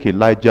will take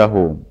Elijah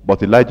home.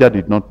 But Elijah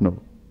did not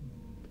know.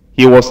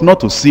 He was not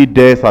to see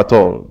death at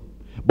all.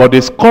 But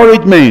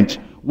discouragement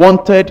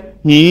wanted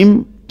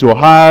him to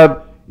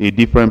have a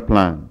different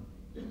plan.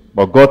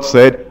 But God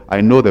said,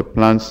 I know the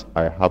plans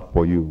I have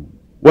for you.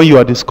 When you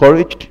are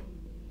discouraged,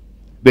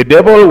 the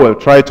devil will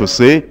try to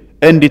say,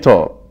 end it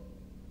all.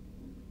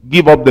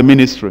 Give up the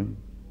ministry.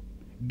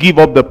 Give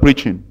up the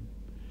preaching.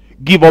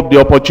 Give up the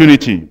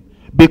opportunity.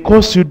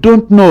 Because you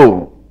don't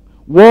know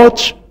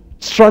what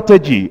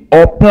strategy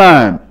or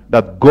plan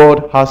that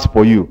God has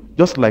for you.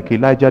 Just like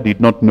Elijah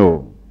did not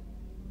know.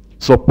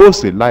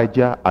 Suppose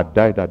Elijah had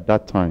died at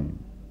that time.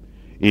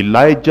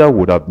 Elijah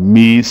would have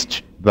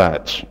missed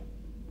that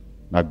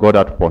God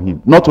had for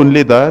him. Not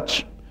only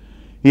that,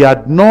 he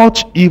had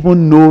not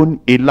even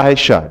known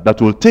Elisha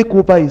that will take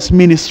over his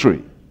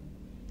ministry.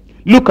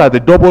 Look at the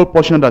double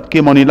portion that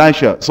came on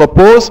Elisha.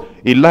 Suppose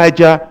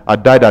Elijah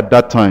had died at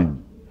that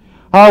time.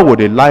 How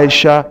would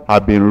Elisha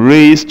have been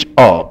raised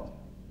up?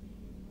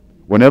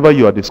 Whenever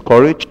you are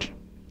discouraged,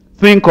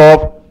 think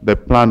of the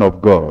plan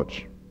of God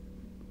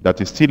that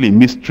is still a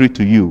mystery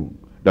to you,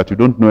 that you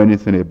don't know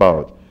anything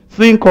about.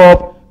 Think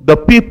of the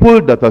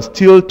people that are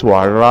still to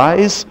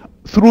arise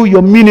through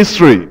your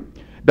ministry,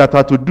 that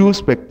are to do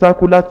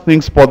spectacular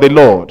things for the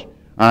Lord,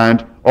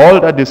 and all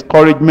that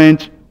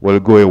discouragement will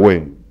go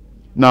away.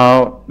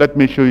 Now, let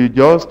me show you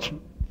just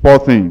 4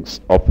 things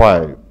or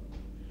 5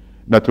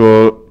 that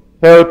will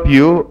help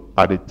you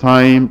at the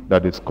time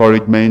that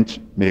discouragement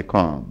may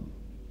come.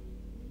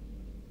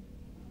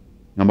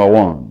 Number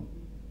one,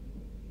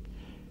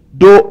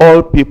 though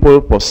all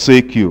people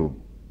forsake you,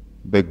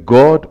 the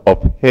God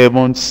of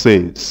heaven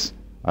says,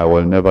 I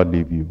will never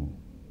leave you.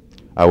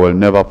 I will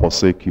never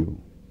forsake you.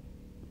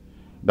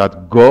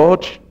 That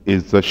God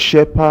is the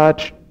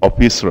shepherd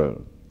of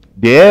Israel,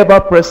 the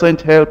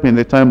ever-present help in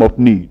the time of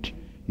need.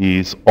 He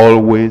is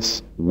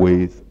always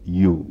with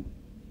you.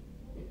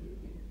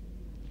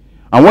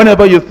 And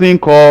whenever you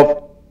think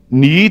of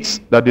needs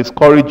that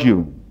discourage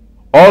you,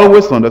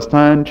 always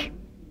understand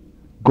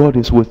God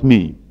is with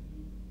me.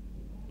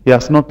 He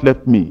has not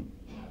left me.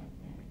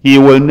 He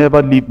will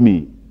never leave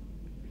me.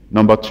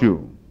 Number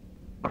two,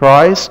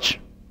 Christ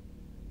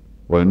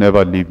will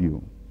never leave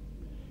you.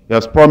 He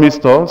has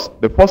promised us.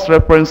 The first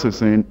reference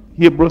is in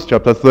Hebrews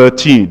chapter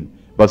 13,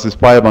 verses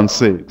 5 and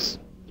 6.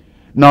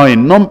 Now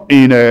in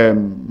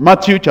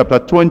Matthew chapter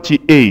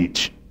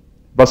 28,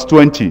 verse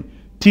 20,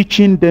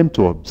 teaching them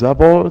to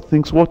observe all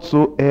things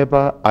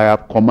whatsoever I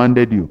have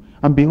commanded you.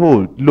 And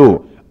behold,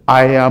 lo,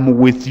 I am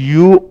with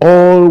you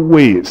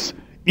always,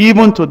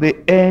 even to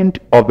the end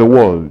of the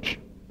world.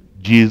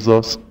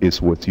 Jesus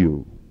is with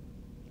you.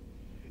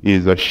 He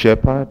is a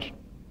shepherd.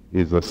 He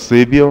is a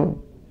savior.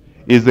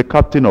 He is the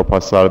captain of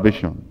our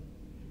salvation.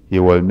 He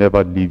will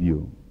never leave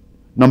you.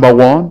 Number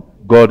one,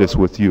 God is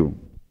with you.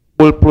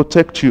 He will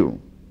protect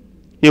you.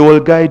 He will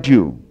guide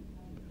you.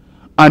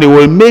 And he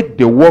will make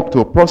the work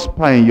to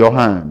prosper in your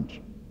hand.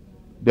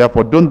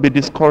 Therefore, don't be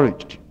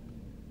discouraged.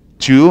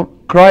 Two,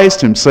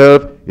 Christ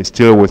himself is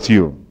still with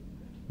you.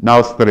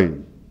 Now three.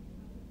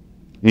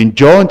 In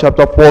John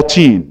chapter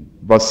 14,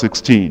 verse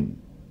 16,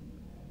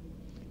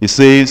 he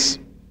says,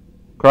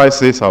 Christ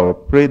says, I will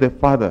pray the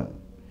Father,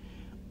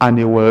 and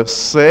he will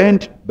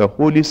send the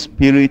Holy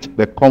Spirit,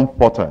 the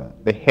Comforter,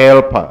 the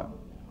Helper,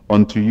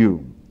 unto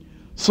you,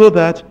 so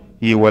that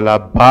he will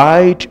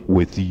abide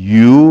with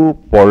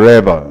you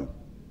forever.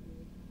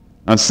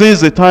 And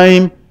since the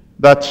time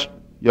that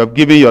you have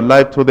given your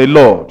life to the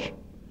Lord,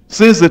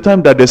 since the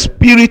time that the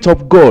Spirit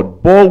of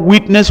God bore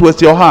witness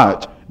with your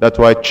heart that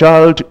you are a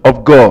child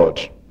of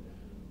God,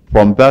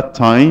 from that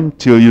time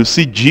till you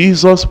see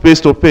Jesus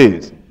face to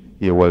face,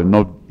 he will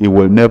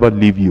never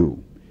leave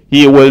you.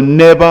 He will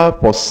never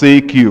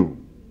forsake you.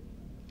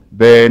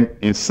 Then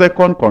in 2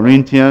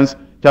 Corinthians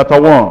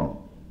chapter 1,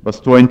 verse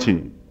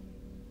 20,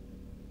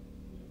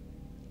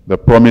 the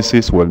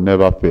promises will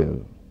never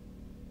fail.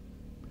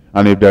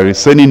 And if there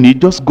is any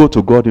need, just go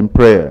to God in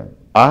prayer.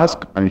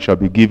 Ask and it shall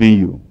be given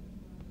you.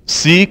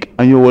 Seek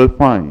and you will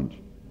find.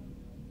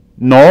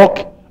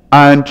 Knock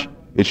and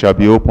it shall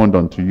be opened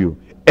unto you.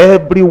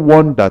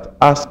 Everyone that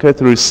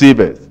asketh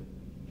receiveth.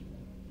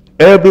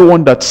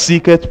 Everyone that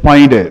seeketh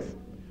findeth.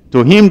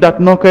 To him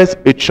that knocketh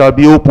it shall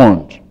be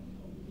opened.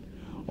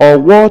 Or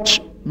what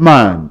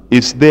man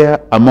is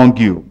there among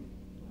you?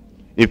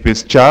 If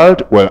his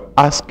child will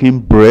ask him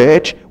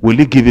bread, will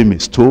he give him a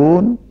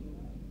stone?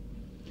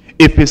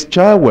 If his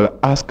child will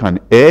ask an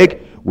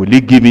egg, will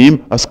he give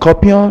him a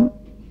scorpion?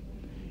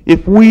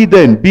 If we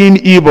then, being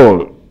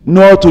evil,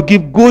 know how to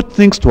give good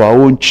things to our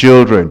own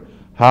children,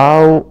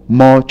 how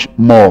much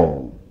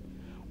more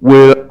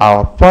will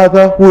our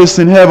Father who is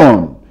in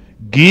heaven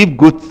give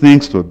good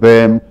things to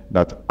them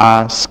that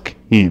ask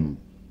him?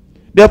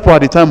 Therefore,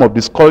 at the time of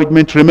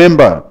discouragement,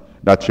 remember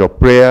that your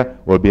prayer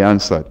will be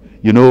answered.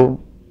 You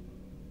know,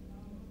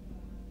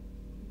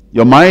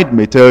 your mind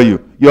may tell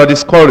you, you are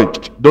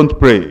discouraged, don't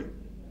pray.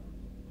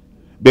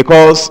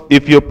 Because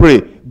if you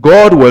pray,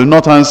 God will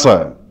not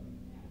answer.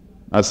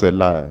 That's a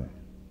lie.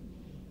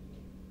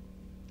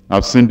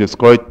 I've seen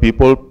discouraged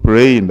people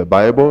pray in the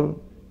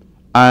Bible,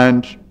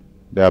 and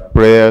their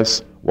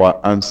prayers were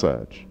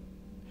answered.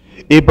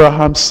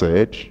 Abraham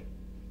said,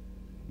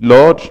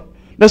 Lord,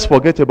 let's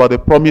forget about the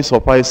promise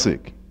of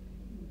Isaac.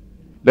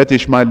 Let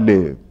Ishmael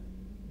live.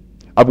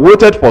 I've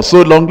waited for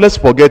so long, let's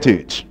forget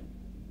it.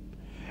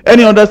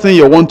 Any other thing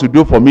you want to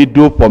do for me,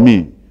 do for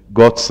me.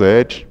 God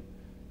said,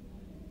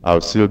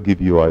 I'll still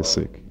give you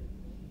Isaac.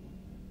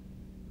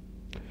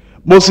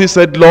 Moses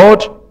said,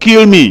 Lord,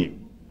 kill me.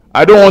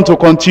 I don't want to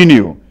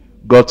continue.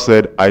 God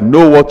said, I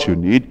know what you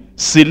need.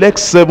 Select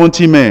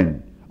 70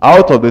 men.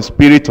 Out of the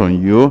Spirit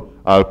on you,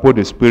 I'll put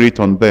the Spirit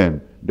on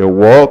them. The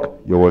work,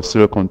 you will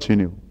still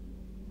continue.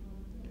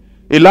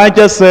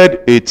 Elijah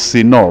said, it's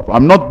enough.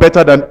 I'm not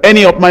better than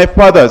any of my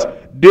fathers.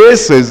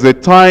 This is the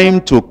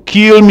time to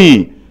kill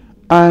me.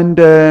 And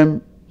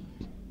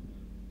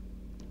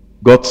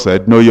God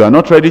said, no, you are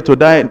not ready to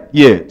die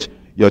yet.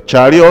 Your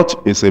chariot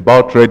is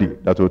about ready,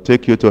 that will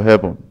take you to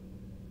heaven.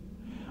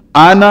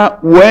 Anna,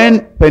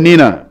 when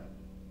Peninnah,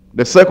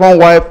 the second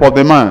wife of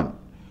the man,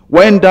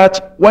 when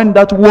that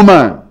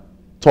woman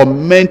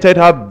tormented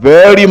her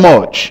very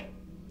much,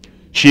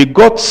 she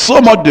got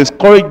so much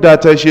discouraged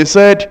that she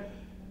said,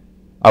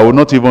 I will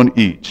not even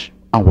eat.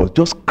 And was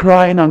just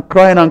crying and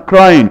crying and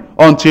crying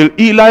until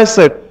Eli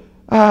said,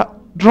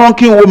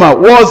 drunken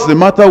woman, what's the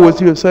matter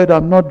with you? He said,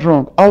 I'm not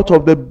drunk. Out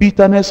of the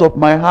bitterness of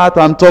my heart,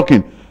 I'm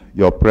talking.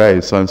 Your prayer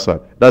is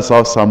answered. That's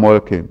how Samuel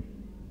came.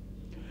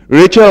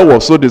 Rachel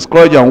was so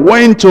discouraged and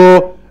went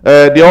to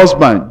the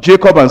husband,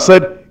 Jacob, and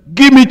said,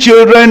 give me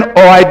children or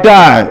I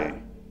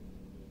die.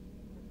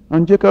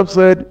 And Jacob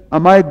said,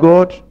 am I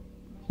God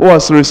who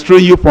has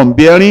restrained you from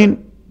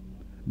bearing?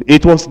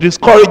 It was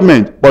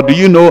discouragement. But do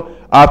you know,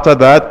 after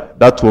that,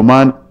 that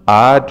woman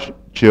had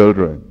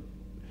children.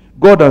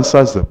 God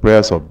answers the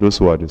prayers of those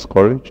who are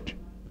discouraged.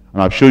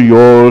 And I've shown you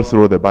all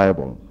through the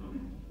Bible.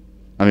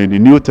 And in the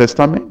New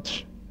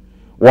Testament,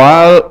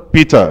 while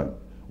Peter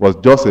was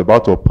just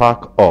about to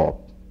pack up,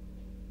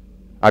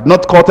 had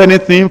not caught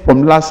anything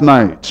from last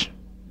night,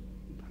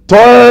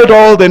 toiled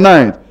all the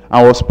night,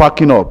 and was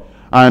packing up.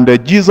 And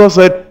Jesus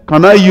said,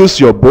 can I use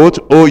your boat?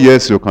 Oh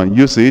yes, you can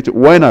use it.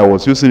 When I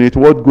was using it,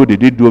 what good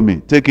did it do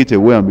me? Take it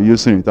away and be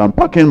using it. I'm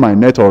packing my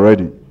net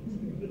already.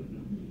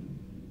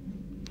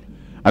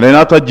 And then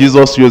after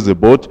Jesus used the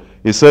boat,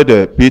 he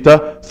said,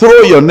 Peter,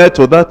 throw your net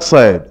to that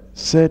side.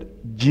 Said,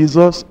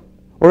 Jesus,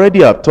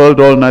 already I've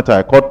toiled all night,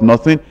 I caught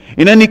nothing.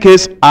 In any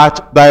case,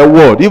 at thy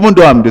word, even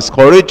though I'm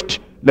discouraged,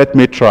 let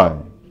me try.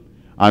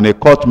 And he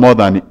caught more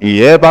than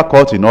he ever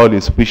caught in all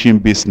his fishing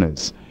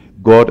business.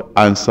 God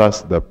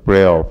answers the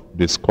prayer of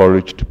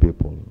discouraged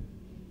people.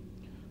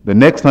 The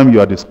next time you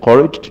are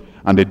discouraged,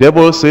 and the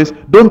devil says,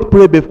 don't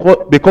pray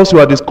because you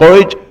are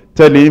discouraged,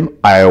 tell him,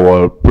 I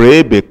will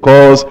pray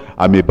because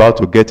I'm about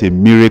to get a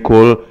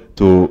miracle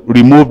to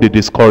remove the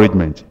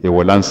discouragement. He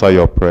will answer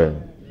your prayer.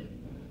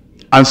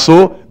 And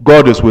so,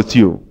 God is with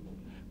you.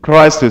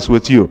 Christ is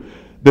with you.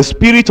 The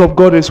Spirit of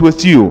God is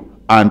with you.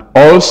 And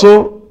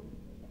also,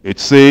 it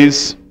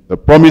says, the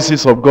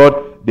promises of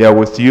God, they are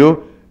with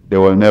you. They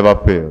will never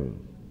fail.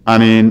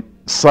 And in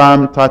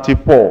Psalm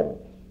 34,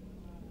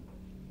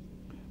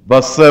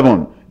 verse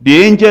 7,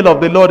 the angel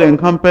of the Lord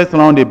encampeth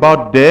round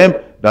about them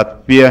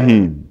that fear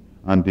him,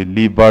 and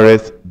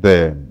delivereth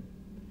them.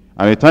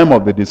 And in the time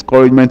of the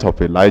discouragement of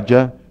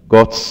Elijah,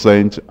 God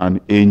sent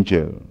an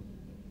angel.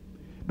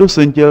 Those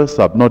angels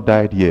have not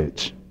died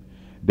yet.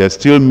 They're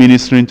still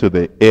ministering to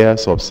the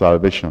heirs of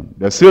salvation.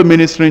 They're still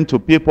ministering to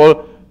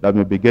people that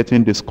may be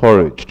getting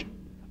discouraged.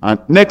 And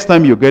next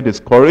time you get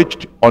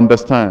discouraged,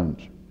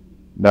 understand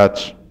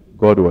that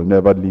God will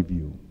never leave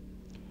you.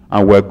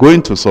 And we're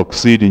going to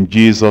succeed in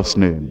Jesus'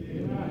 name.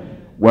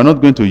 Amen. We're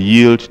not going to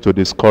yield to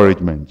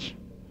discouragement.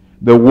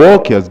 The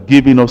work he has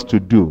given us to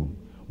do,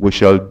 we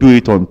shall do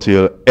it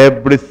until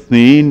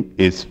everything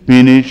is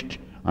finished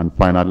and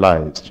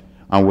finalized.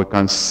 And we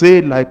can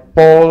say like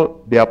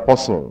Paul the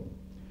apostle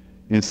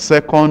in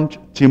 2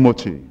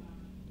 Timothy.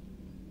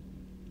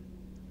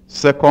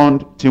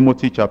 2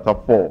 Timothy chapter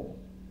 4.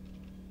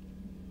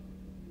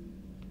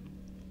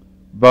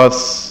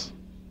 Verse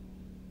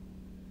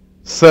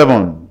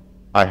 7,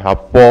 I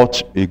have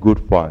fought a good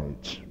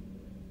fight.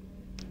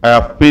 I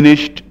have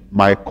finished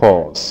my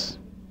course.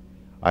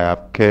 I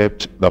have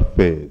kept the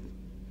faith.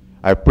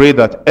 I pray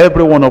that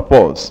every one of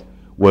us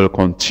will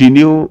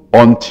continue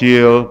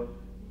until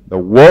the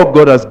work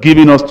God has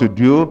given us to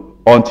do,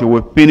 until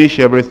we finish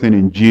everything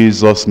in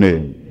Jesus'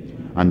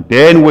 name. And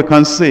then we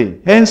can say,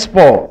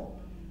 henceforth,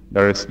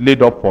 there is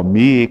laid up for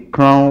me a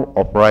crown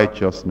of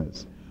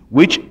righteousness,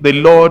 which the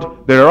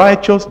Lord, the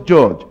righteous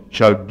judge,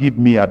 shall give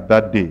me at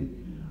that day,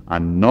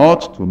 and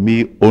not to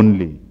me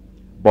only,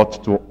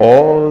 but to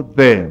all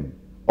them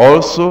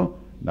also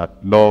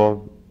that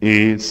love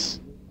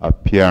is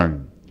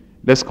appearing.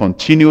 Let's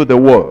continue the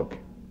work.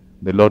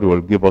 The Lord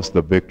will give us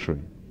the victory.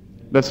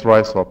 Let's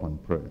rise up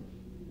and pray.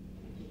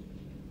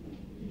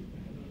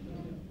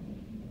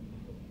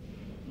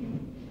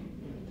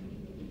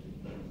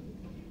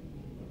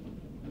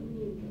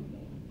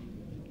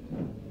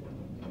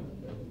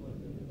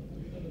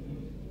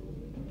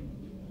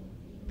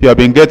 If you have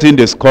been getting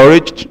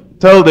discouraged,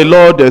 tell the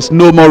Lord there's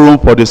no more room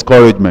for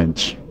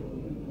discouragement.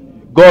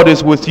 God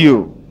is with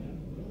you.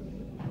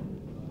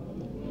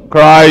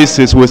 Christ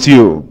is with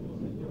you.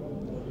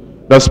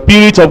 The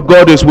Spirit of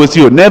God is with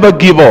you. Never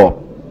give up.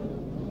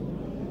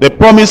 The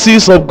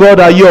promises of God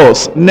are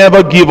yours.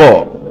 Never give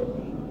up.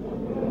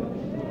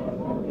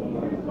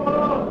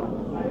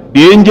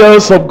 The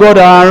angels of God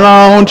are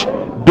around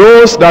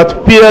those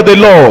that fear the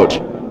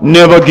Lord.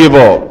 Never give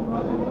up.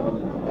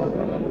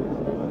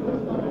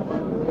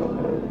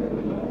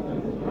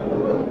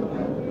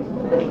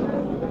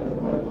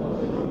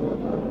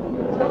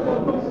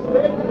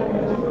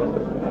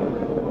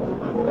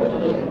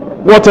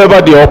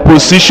 Whatever the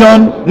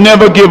opposition,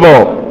 never give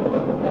up.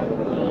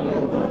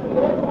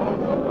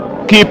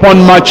 Keep on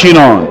marching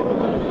on.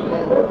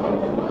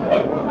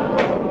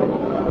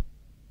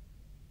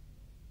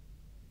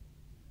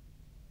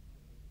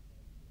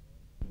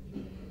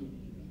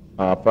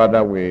 Our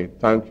Father, we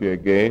thank you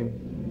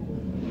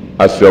again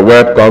as your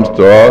word comes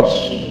to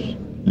us,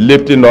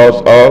 lifting us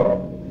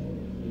up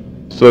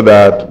so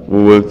that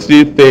we will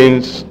see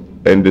things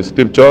in the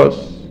scriptures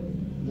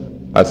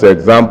as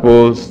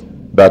examples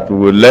that we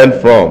will learn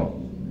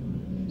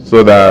from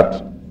so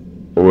that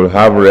we will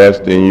have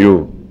rest in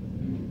you.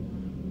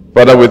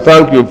 Father, we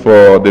thank you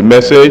for the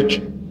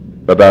message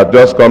that has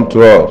just come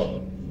to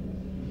us.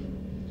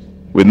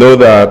 We know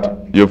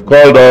that you've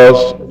called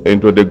us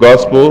into the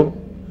gospel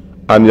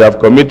and you have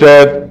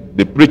committed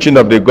the preaching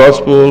of the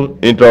gospel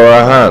into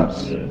our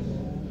hands.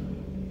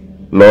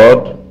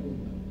 Lord,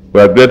 We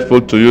are grateful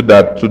to you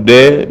that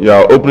today you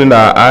are opening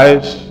our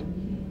eyes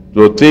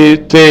to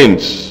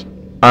things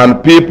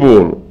and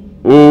people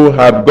who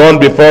have gone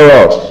before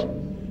us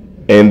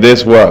in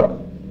this work.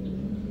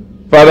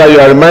 Father, you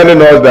are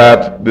reminding us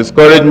that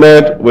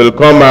discouragement will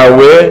come our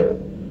way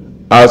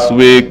as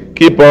we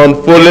keep on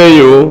following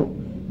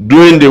you,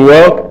 doing the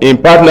work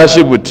in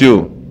partnership with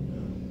you.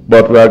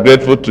 But we are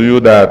grateful to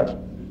you that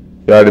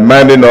you are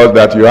reminding us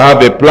that you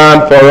have a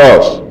plan for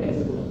us.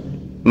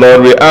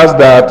 Lord, we ask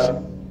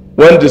that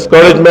when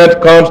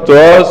discouragement comes to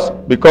us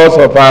because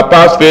of our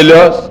past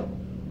failures,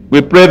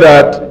 we pray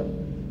that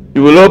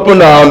you will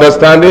open our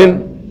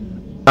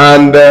understanding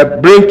and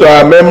bring to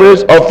our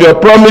memories of your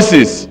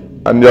promises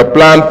and your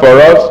plan for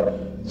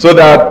us, so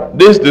that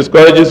these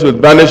discouragements will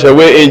vanish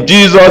away in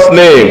Jesus'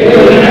 name.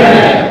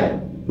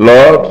 Amen.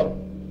 Lord,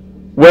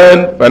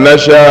 when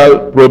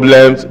financial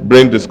problems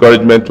bring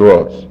discouragement to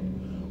us,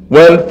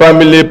 when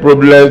family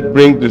problems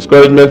bring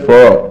discouragement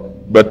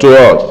to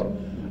us,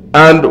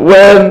 and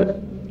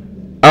when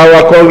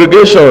our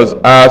congregations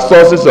are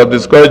sources of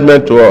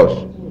discouragement to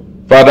us,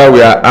 Father,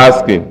 we are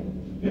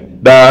asking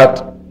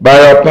that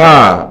by your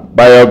power,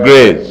 by your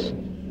grace,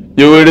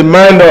 you will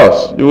remind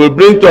us, you will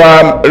bring to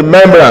our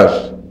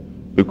remembrance,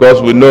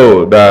 because we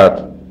know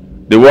that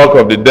the work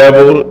of the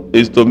devil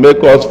is to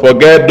make us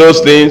forget those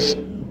things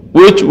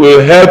which will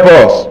help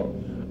us,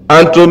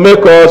 and to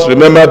make us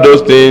remember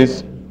those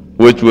things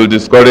which will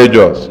discourage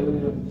us.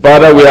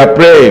 Father, we are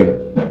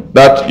praying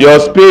that your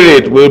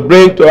Spirit will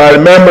bring to our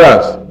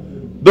remembrance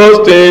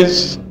those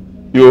things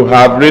you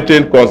have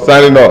written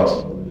concerning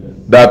us,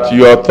 that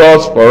your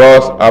thoughts for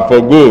us are for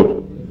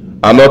good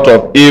and not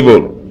of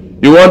evil.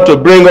 You want to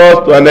bring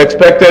us to an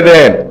expected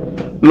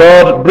end.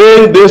 Lord,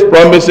 bring these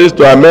promises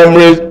to our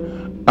memories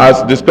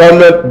as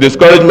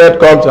discouragement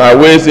comes our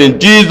ways in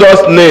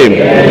Jesus' name.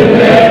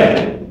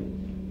 Amen.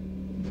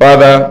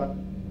 Father,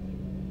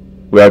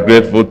 we are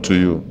grateful to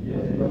you.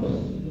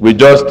 We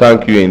just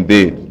thank you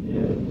indeed.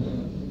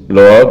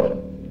 Lord,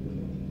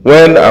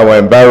 when our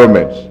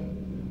environment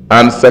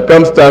and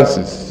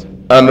circumstances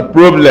and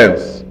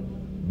problems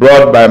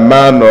brought by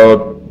man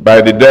or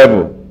by the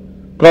devil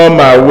come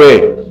our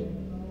way,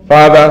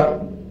 Father,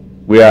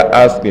 we are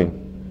asking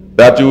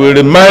that you will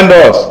remind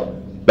us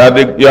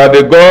that you are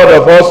the God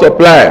of all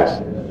supplies,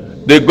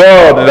 the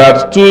God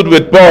that stood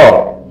with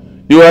Paul,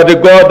 you are the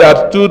God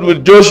that stood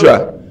with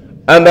Joshua,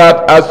 and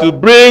that as you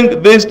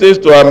bring these things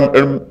to our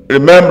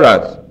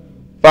remembrance,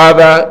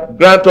 Father,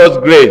 grant us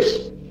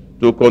grace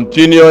to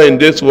continue in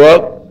this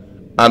work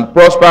and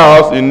prosper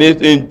us in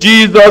it in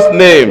Jesus'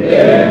 name.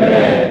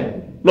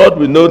 Amen. Lord,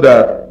 we know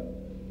that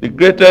the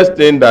greatest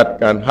thing that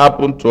can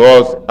happen to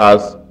us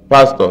as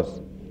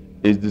pastors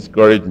is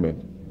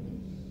discouragement.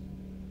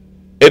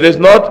 It is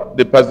not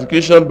the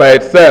persecution by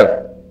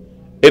itself.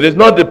 It is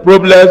not the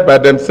problems by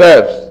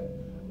themselves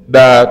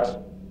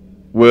that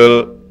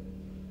will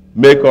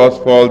make us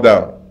fall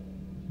down.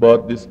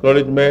 But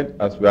discouragement,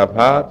 as we have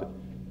heard,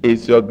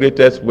 is your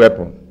greatest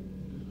weapon.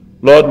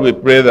 Lord, we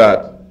pray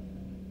that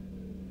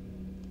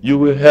you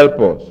will help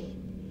us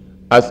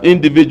as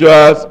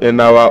individuals in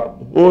our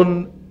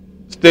own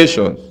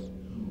stations.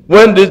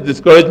 When these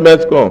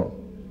discouragements come,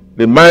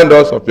 remind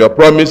us of your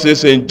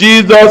promises in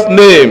Jesus'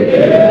 name.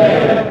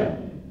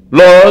 Amen.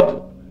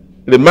 Lord,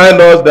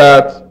 remind us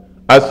that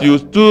as you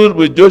stood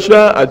with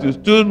Joshua, as you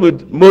stood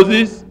with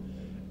Moses,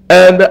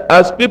 and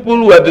as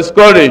people were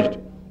discouraged,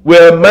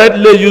 were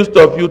mightily used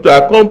of you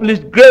to accomplish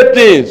great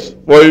things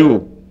for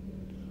you.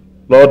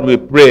 Lord, we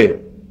pray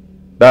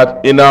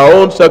that in our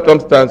own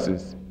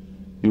circumstances,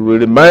 you will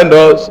remind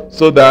us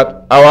so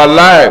that our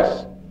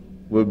lives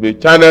will be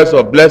channels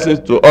of blessings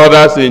to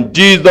others in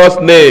Jesus'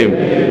 name.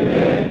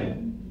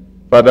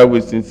 Amen. Father, we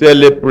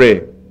sincerely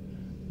pray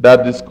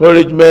that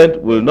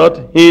discouragement will not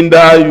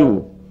hinder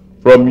you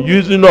from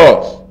using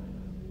us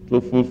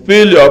to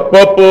fulfill your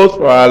purpose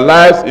for our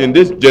lives in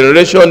this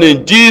generation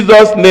in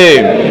Jesus'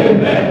 name.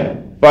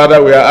 Amen.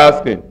 Father, we are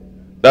asking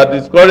that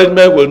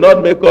discouragement will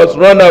not make us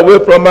run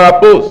away from our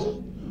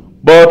posts,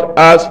 but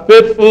as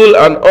faithful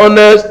and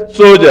honest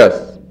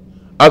soldiers,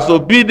 as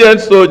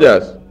obedient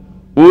soldiers,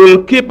 we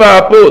will keep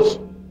our posts,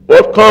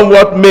 what come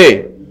what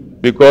may,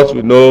 because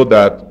we know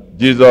that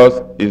Jesus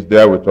is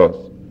there with us.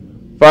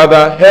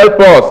 Father, help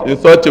us in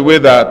such a way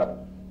that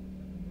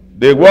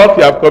the work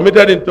you have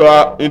committed into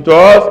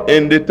us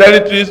in the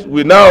territories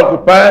we now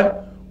occupy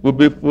will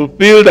be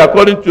fulfilled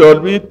according to your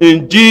will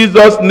in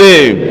Jesus'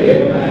 name.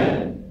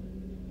 Amen.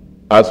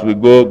 As we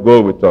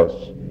go with us.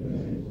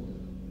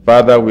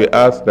 Father, we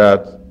ask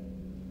that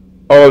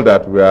all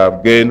that we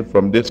have gained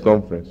from this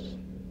conference,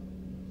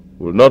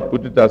 we will not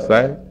put it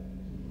aside.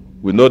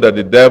 We know that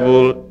the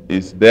devil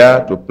is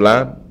there to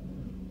plan,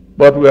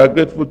 but we are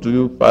grateful to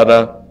you,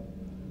 Father.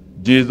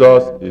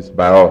 Jesus is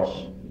by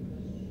us.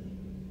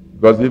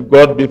 Because if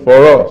God be for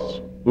us,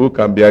 who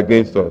can be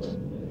against us?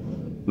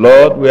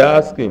 Lord, we are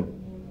asking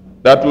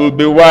that we will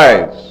be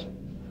wise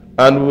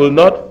and will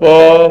not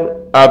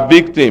fall a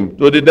victim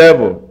to the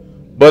devil,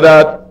 but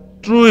that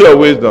through your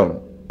wisdom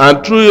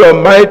and through your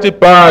mighty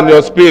power and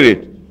your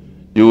spirit,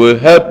 You will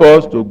help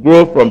us to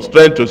grow from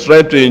strength to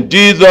strength in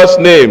Jesus'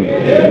 name.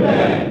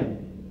 Amen.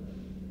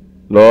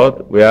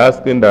 Lord, we are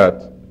asking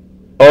that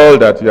all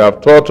that you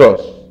have taught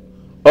us,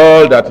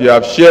 all that you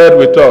have shared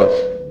with us,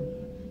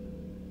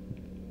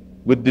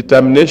 with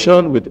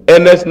determination, with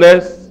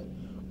earnestness,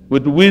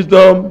 with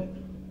wisdom,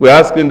 we're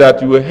asking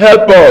that you will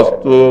help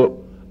us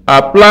to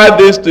apply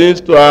these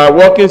things to our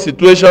working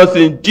situations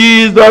in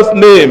Jesus'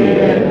 name.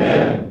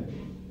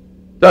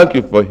 Amen. Thank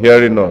you for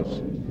hearing us.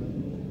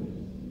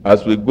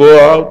 As we go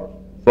out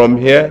from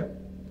here,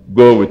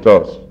 go with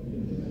us.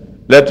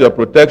 Let your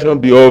protection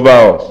be over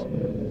us.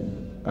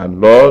 And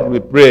Lord, we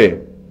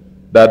pray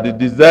that the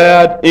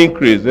desired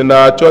increase in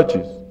our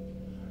churches,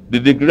 the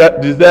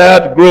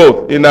desired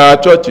growth in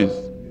our churches,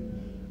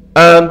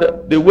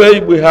 and the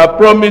way we have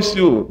promised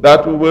you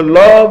that we will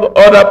love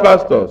other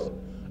pastors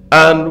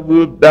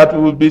and that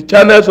we will be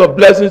channels of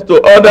blessings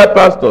to other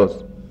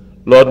pastors,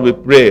 Lord, we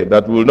pray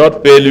that we will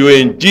not fail you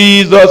in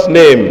Jesus'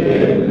 name.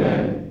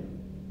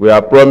 Amen. We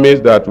have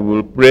promised that we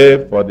will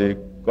pray for the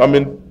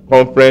coming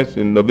conference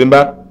in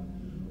November.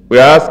 We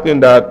are asking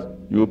that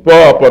you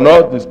pour upon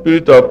us the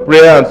spirit of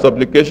prayer and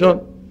supplication,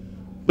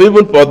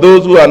 even for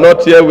those who are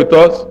not here with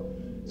us,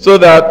 so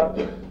that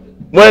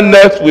when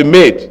next we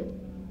meet,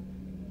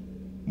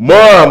 more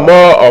and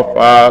more of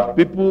our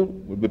people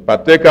will be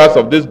partakers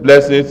of these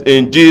blessings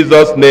in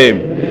Jesus' name.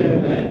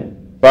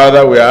 Amen.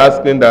 Father, we are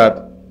asking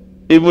that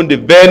even the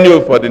venue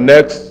for the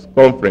next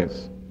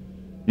conference,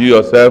 you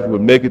yourself will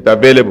make it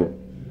available,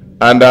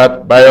 and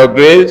that by your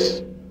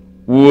grace,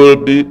 we will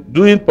be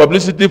doing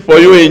publicity for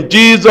you in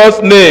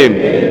Jesus' name.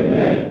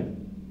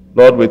 Amen.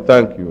 Lord, we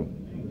thank you.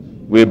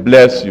 We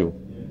bless you.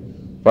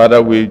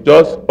 Father, we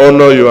just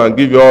honor you and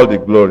give you all the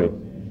glory.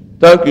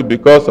 Thank you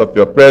because of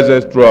your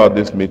presence throughout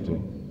this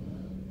meeting.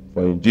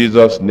 For in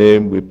Jesus'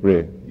 name we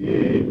pray.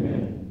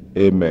 Amen.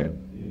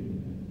 Amen.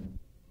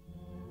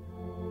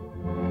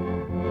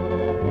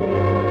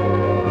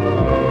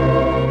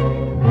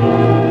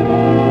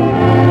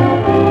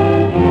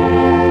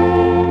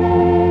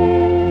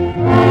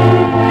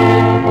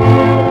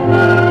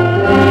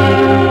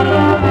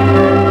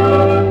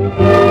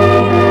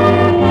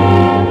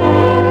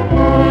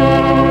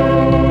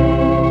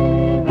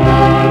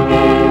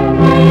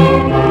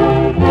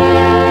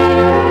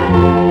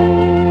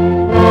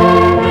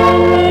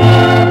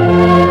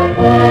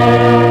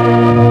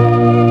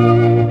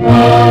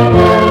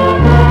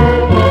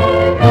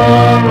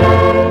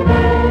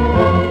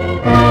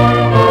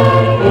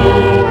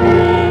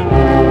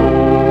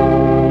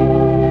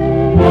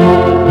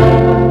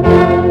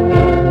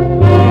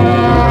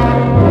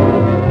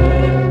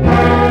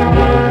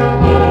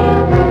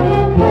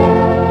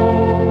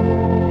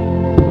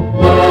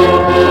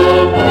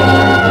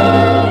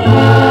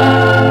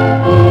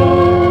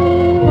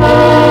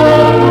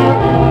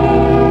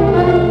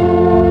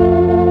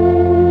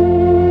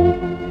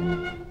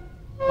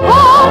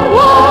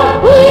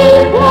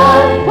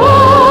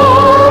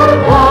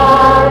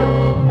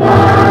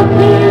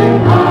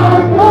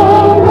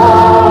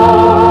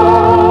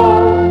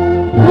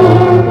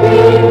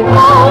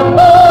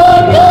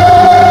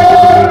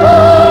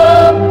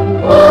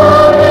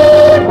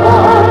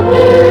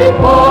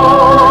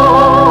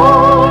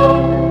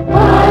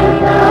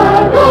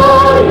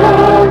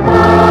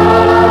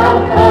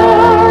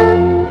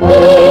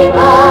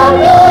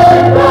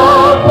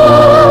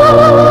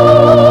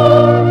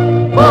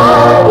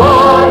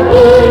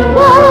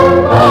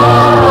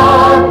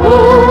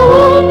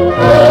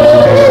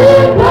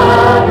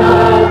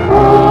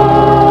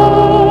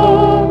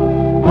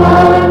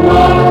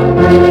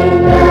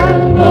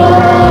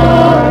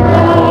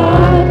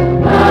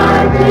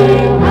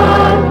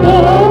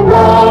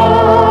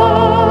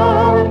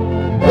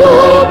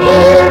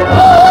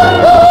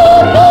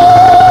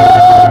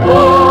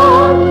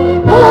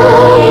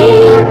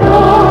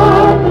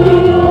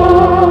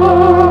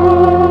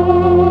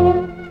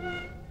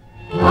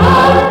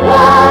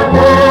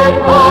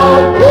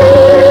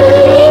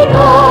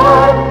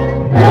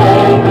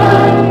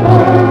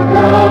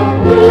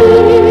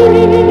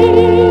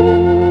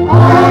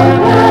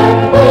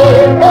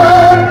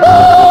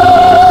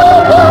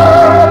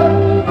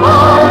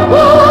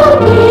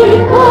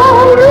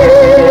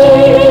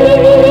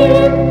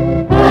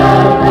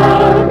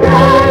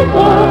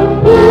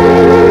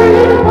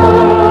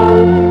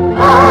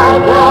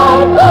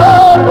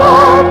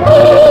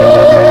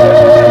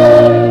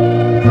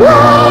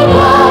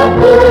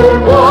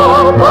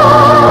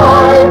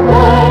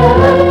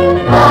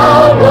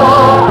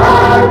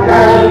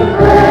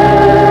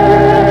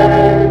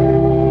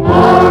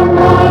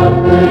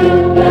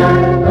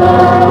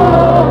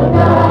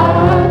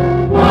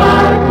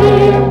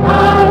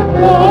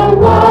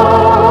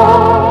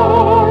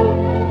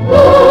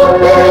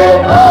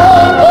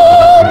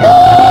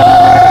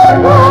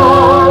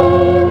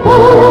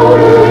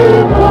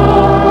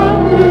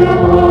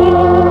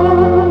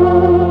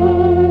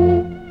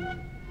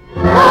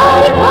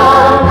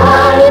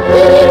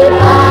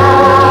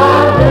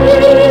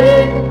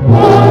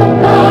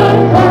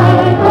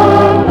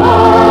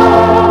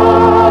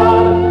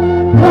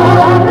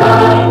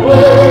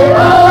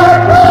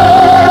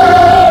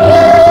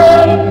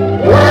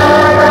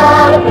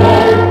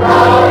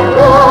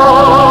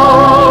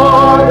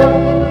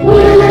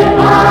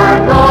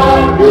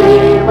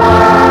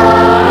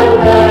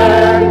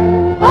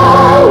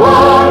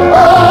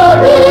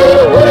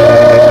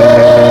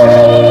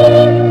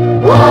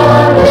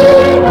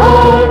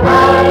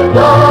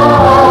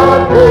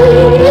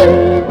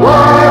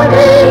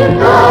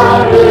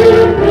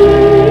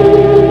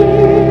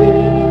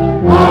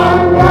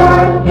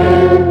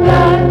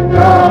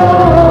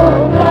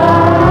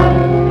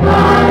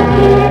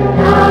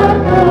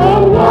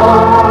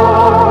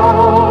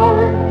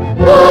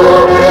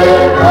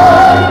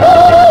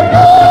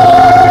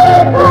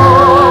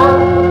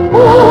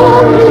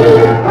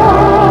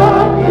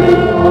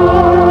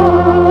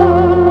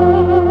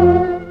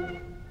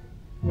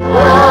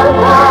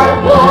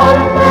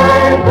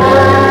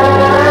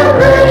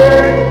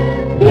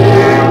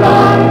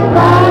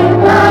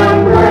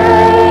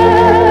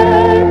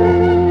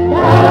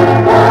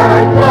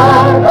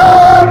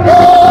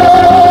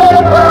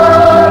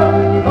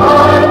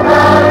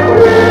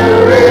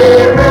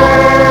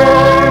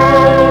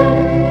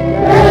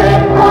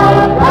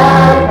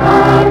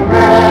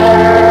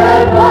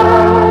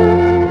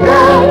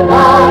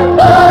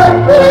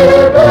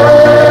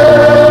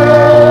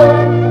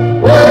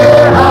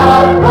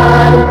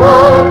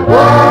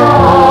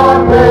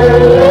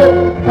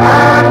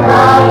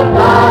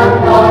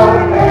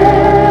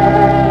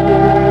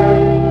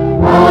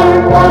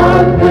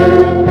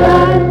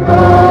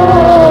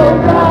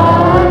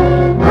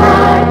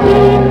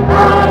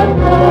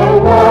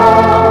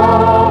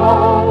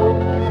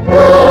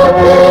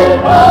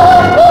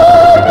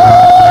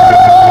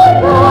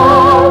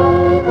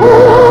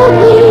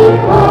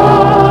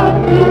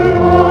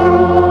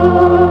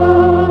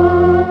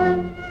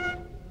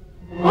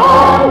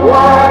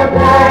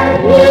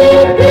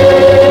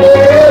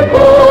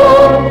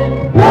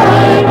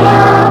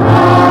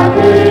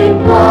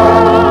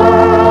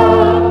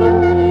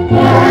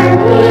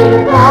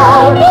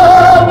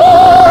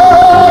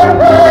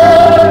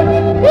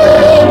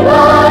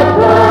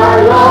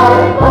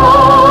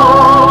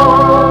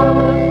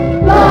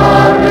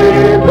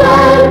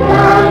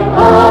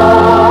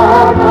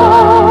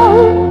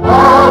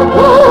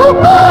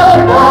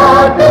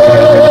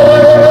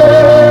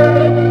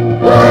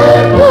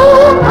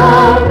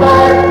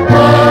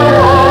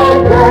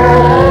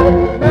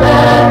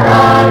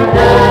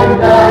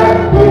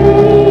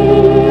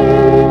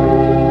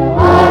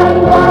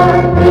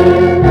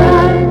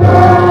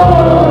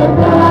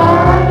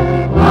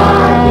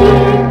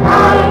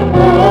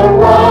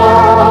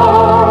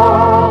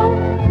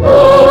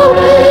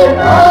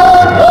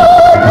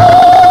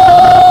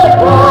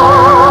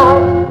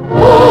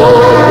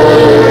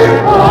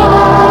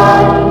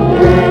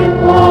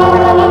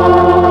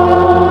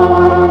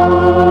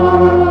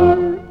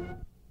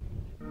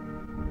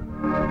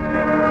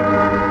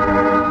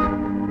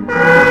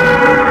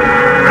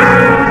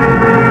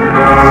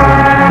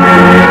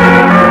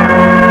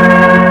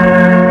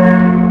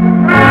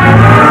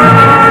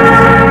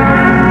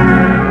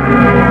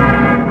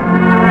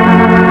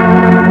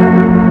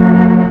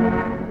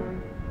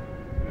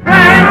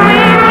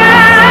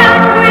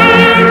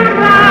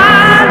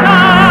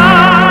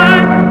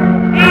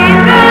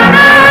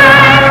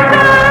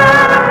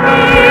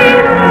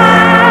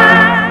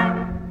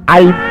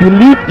 I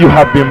believe you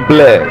have been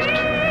blessed.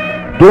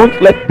 Don't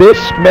let this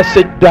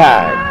message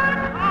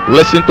die.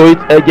 Listen to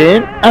it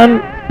again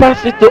and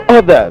pass it to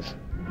others.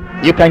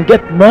 You can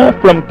get more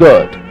from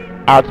God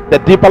at the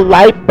Deeper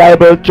Life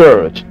Bible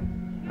Church.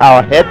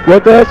 Our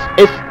headquarters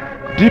is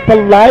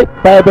Deeper Life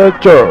Bible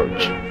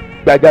Church,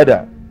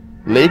 Bagada,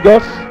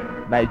 Lagos,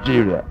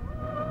 Nigeria.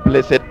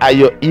 Blessed are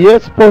your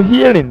ears for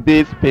hearing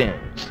these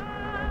things.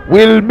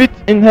 We'll meet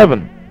in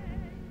heaven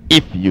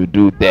if you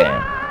do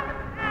them.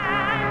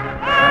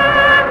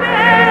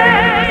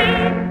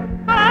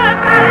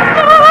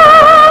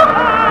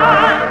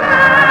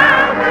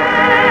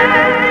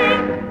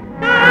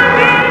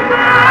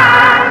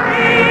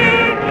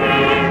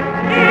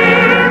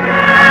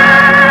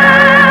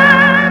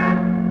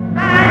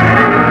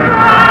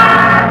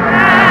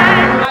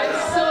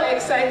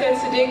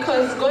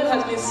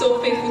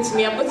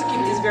 I'm going to keep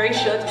this very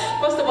short.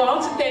 First of all, I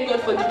want to thank God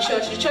for the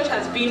church. The church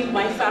has been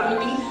my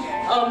family.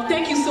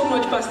 Thank you so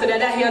much, Pastor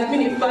Dada. He has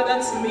been a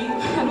father to me.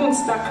 I don't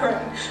start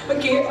crying.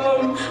 Okay,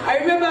 I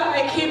remember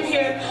I came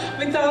here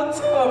without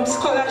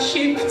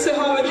scholarship to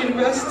Howard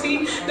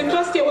University. The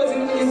first year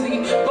wasn't easy,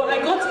 but I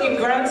got a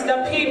grant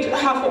that paid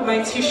half of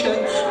my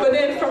tuition. But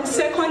then from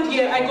second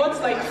year, I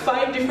got like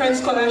 5 different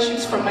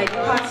scholarships from my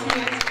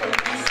department, from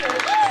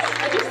research.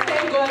 I just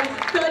thank God.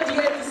 Third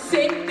year, the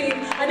same thing.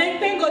 And then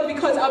thank God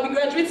because I'll be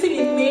graduating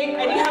in May.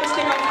 I didn't have to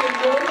take out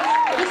a loan.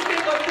 I just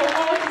thank God for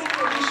all these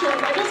provisions.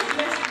 I just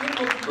bless the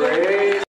name of God.